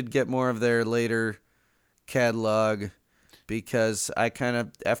really should get more of their later catalog, because I kind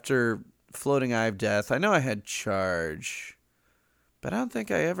of, after Floating Eye of Death, I know I had Charge, but I don't think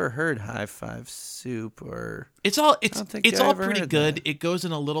I ever heard High Five Soup or... It's all pretty good. That. It goes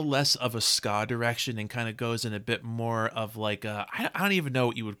in a little less of a ska direction and kind of goes in a bit more of like a, I don't even know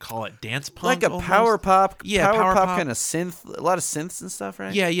what you would call it, dance punk, like a almost? Power pop. Yeah, power pop kind of synth, a lot of synths and stuff,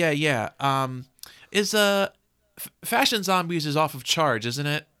 right? Yeah. Fashion Zombies is off of Charge, isn't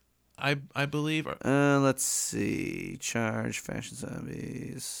it? I believe. Let's see, Charge, Fashion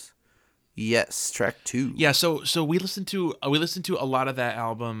Zombies. Yes, track 2. Yeah, so we listened to a lot of that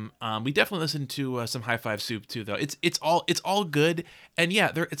album. We definitely listened to some High Five Soup too, though. It's all good, and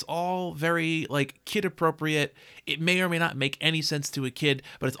yeah, it's all very like kid appropriate. It may or may not make any sense to a kid,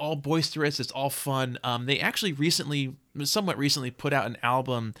 but it's all boisterous. It's all fun. They actually somewhat recently, put out an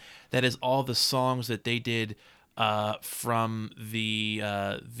album that is all the songs that they did from the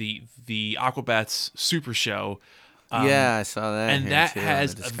Aquabats Super Show. Yeah, I saw that. And that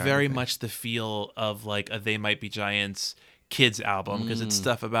has very much the feel of like a They Might Be Giants kids album, because it's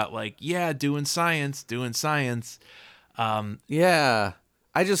stuff about like, doing science. Yeah.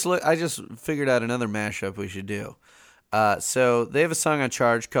 I just figured out another mashup we should do. So they have a song on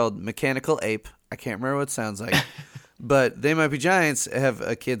Charge called Mechanical Ape. I can't remember what it sounds like. But They Might Be Giants have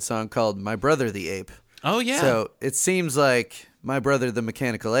a kid song called My Brother the Ape. Oh, yeah. So it seems like My Brother the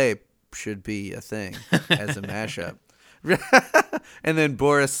Mechanical Ape should be a thing as a mashup. And then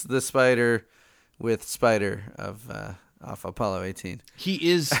Boris the Spider with Spider off Apollo 18.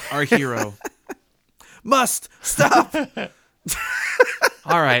 He is our hero. Must stop.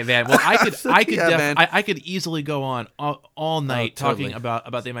 All right, man. Well, I could easily go on all night talking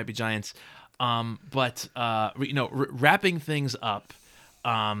about They Might Be Giants. But wrapping things up,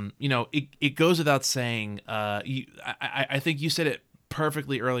 it goes without saying, I think you said it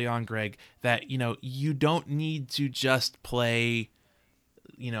perfectly early on, Greg, that you don't need to just play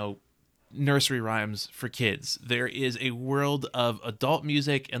nursery rhymes for kids. There is a world of adult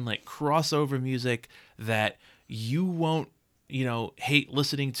music and like crossover music that you won't hate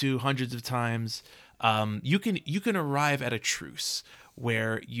listening to hundreds of times. You can arrive at a truce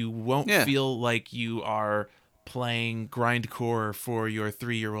where you won't feel like you are playing grindcore for your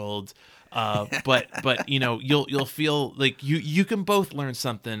 3-year-old. But you'll feel like you can both learn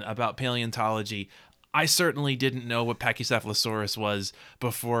something about paleontology. I certainly didn't know what Pachycephalosaurus was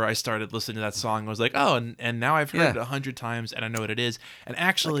before I started listening to that song. I was like, oh, and now I've heard it 100 times and I know what it is. And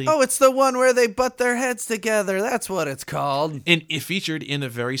actually, it's the one where they butt their heads together. That's what it's called. And it featured in a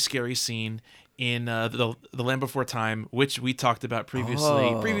very scary scene in the Land Before Time, which we talked about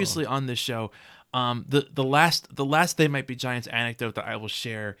previously on this show. The last They Might Be Giants anecdote that I will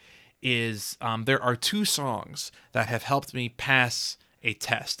share is there are 2 songs that have helped me pass a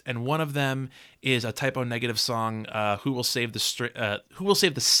test, and one of them is a Type O Negative song, "Who Will Save the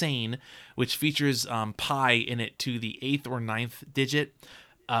Sane," which features pi in it to the 8th or 9th digit,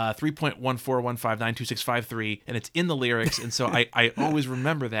 3.14159265.3, and it's in the lyrics, and so I always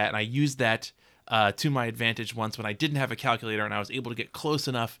remember that, and I used that to my advantage once when I didn't have a calculator and I was able to get close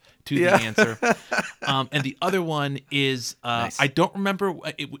enough to the answer. And the other one is nice. I don't remember.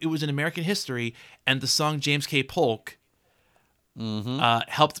 It was in American history, and the song James K. Polk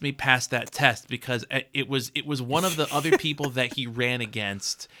helped me pass that test because it was one of the other people that he ran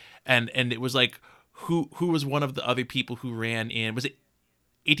against, and it was like who was one of the other people who ran in, was it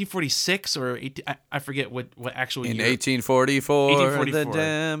 1846 or I forget what actual year. 1844. The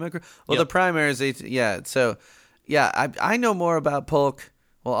Democrat. Well, the primaries. So I know more about Polk.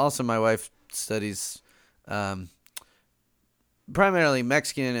 Well, also my wife studies primarily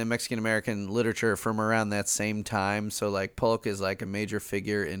Mexican and Mexican American literature from around that same time. So like Polk is like a major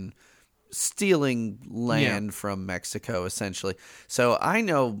figure in stealing land from Mexico, essentially. So I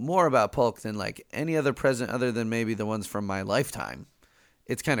know more about Polk than like any other president other than maybe the ones from my lifetime.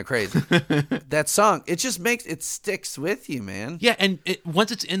 It's kind of crazy. That song, it just it sticks with you, man. Yeah, and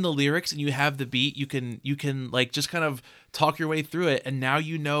once it's in the lyrics and you have the beat, you can like just kind of talk your way through it, and now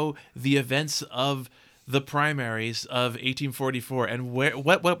you know the events of the primaries of 1844, and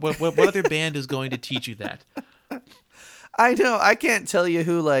what other band is going to teach you that? I know. I can't tell you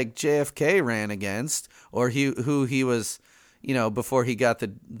who like JFK ran against, or who he was, before he got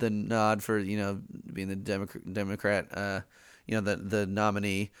the nod for being the Democrat, the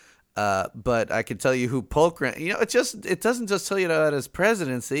nominee. But I can tell you who Polk ran. It doesn't just tell you about his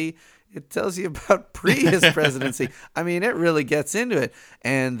presidency. It tells you about his presidency. I mean, it really gets into it.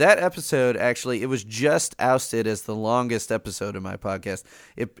 And that episode, actually, it was just ousted as the longest episode of my podcast.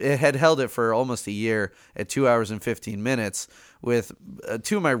 It had held it for almost a year at 2 hours and 15 minutes with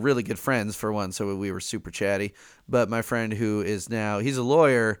 2 of my really good friends, for one, so we were super chatty. But my friend who is now, he's a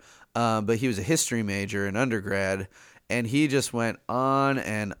lawyer, but he was a history major in undergrad, and he just went on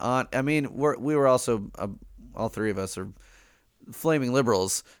and on. I mean, we were also, all 3 of us are flaming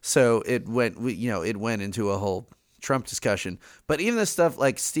liberals, so it went into a whole Trump discussion. But even this stuff,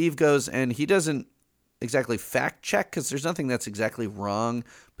 like Steve goes and he doesn't exactly fact check because there's nothing that's exactly wrong,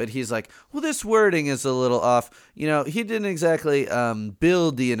 but he's like, well, this wording is a little off. He didn't exactly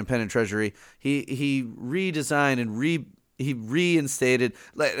build the independent treasury. He redesigned and he reinstated,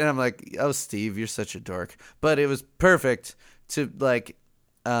 and I'm like, oh, Steve, you're such a dork. But it was perfect to like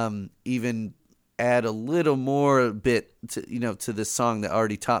even add a little more bit to to this song that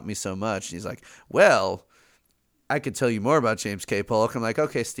already taught me so much. And he's like, well, I could tell you more about James K. Polk. I'm like,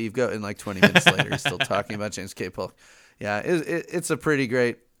 okay, Steve, go. And like 20 minutes later, he's still talking about James K. Polk. Yeah, it's a pretty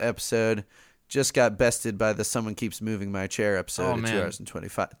great episode. Just got bested by the "Someone Keeps Moving My Chair" episode at 2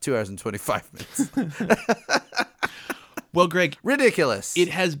 hours and 25 minutes. Well, Greg, ridiculous. It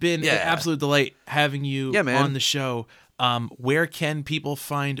has been an absolute delight having you on the show. Where can people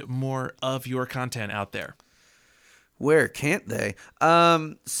find more of your content out there? Where can't they?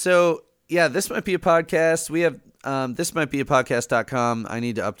 So yeah, This Might Be a Podcast. We have thismightbeapodcast.com. I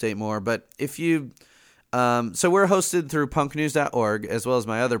need to update more, but if you so we're hosted through punknews.org, as well as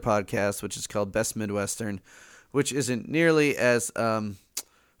my other podcast, which is called Best Midwestern, which isn't nearly as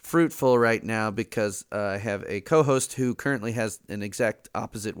fruitful right now because I have a co-host who currently has an exact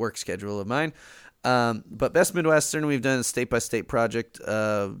opposite work schedule of mine. But Best Midwestern, we've done a state-by-state project,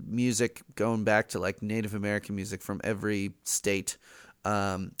 music going back to like Native American music from every state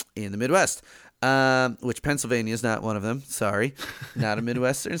in the Midwest, which Pennsylvania is not one of them. Sorry, not a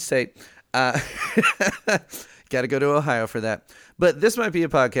Midwestern state. Got to go to Ohio for that. But This Might Be a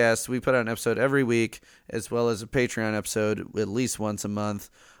Podcast. We put out an episode every week, as well as a Patreon episode at least once a month.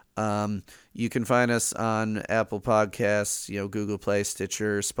 You can find us on Apple Podcasts, Google Play,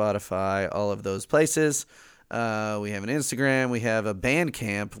 Stitcher, Spotify, all of those places. We have an Instagram. We have a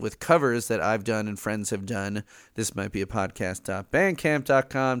Bandcamp with covers that I've done and friends have done. This might be a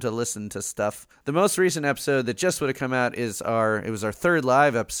podcast.bandcamp.com to listen to stuff. The most recent episode that just would have come out was our third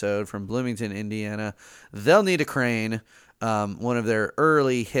live episode from Bloomington, Indiana. They'll Need a Crane, one of their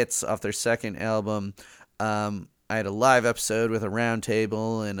early hits off their second album. I had a live episode with a round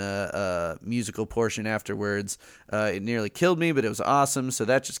table and a musical portion afterwards. It nearly killed me, but it was awesome. So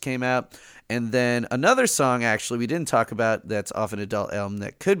that just came out. And then another song, actually, we didn't talk about that's off an adult album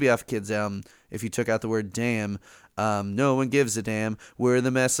that could be off a kid's album if you took out the word damn. No One Gives a Damn. We're the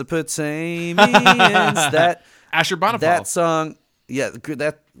Mesopotamians. That Asher Bonaparte. That song, yeah,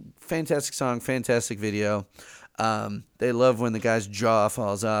 that fantastic song, fantastic video. They love when the guy's jaw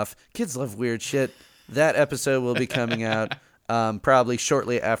falls off. Kids love weird shit. That episode will be coming out probably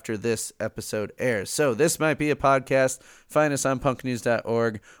shortly after this episode airs. So this might be a podcast. Find us on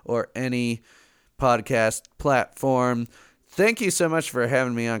punknews.org or any podcast platform. Thank you so much for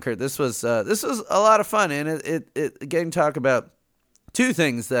having me on, Kurt. This was a lot of fun, and it getting to talk about two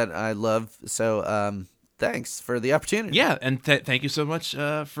things that I love. So thanks for the opportunity. Yeah, and thank you so much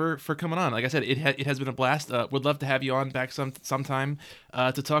for coming on. Like I said, it has been a blast. Would love to have you on back sometime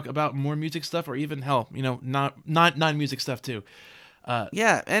to talk about more music stuff, or even not non-music stuff too.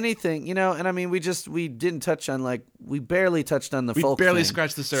 Yeah, anything, and I mean, we didn't touch on we barely touched on the folk We barely thing.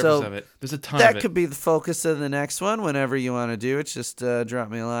 scratched the surface So of it. There's a ton that of it. could be the focus of the next one. Whenever you want to do it, just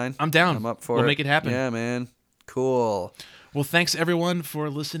drop me a line. I'm down. I'm up for it. We'll make it happen. Yeah, man. Cool. Well, thanks everyone for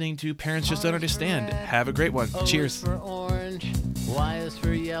listening to Parents Just Don't Understand. Have a great one. O Cheers. is for orange, Y is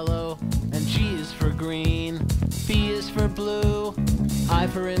for yellow, and G is for green. B is for blue, I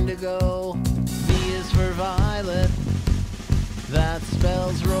for indigo, V is for violet. That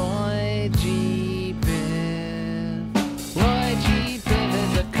spells Roy G.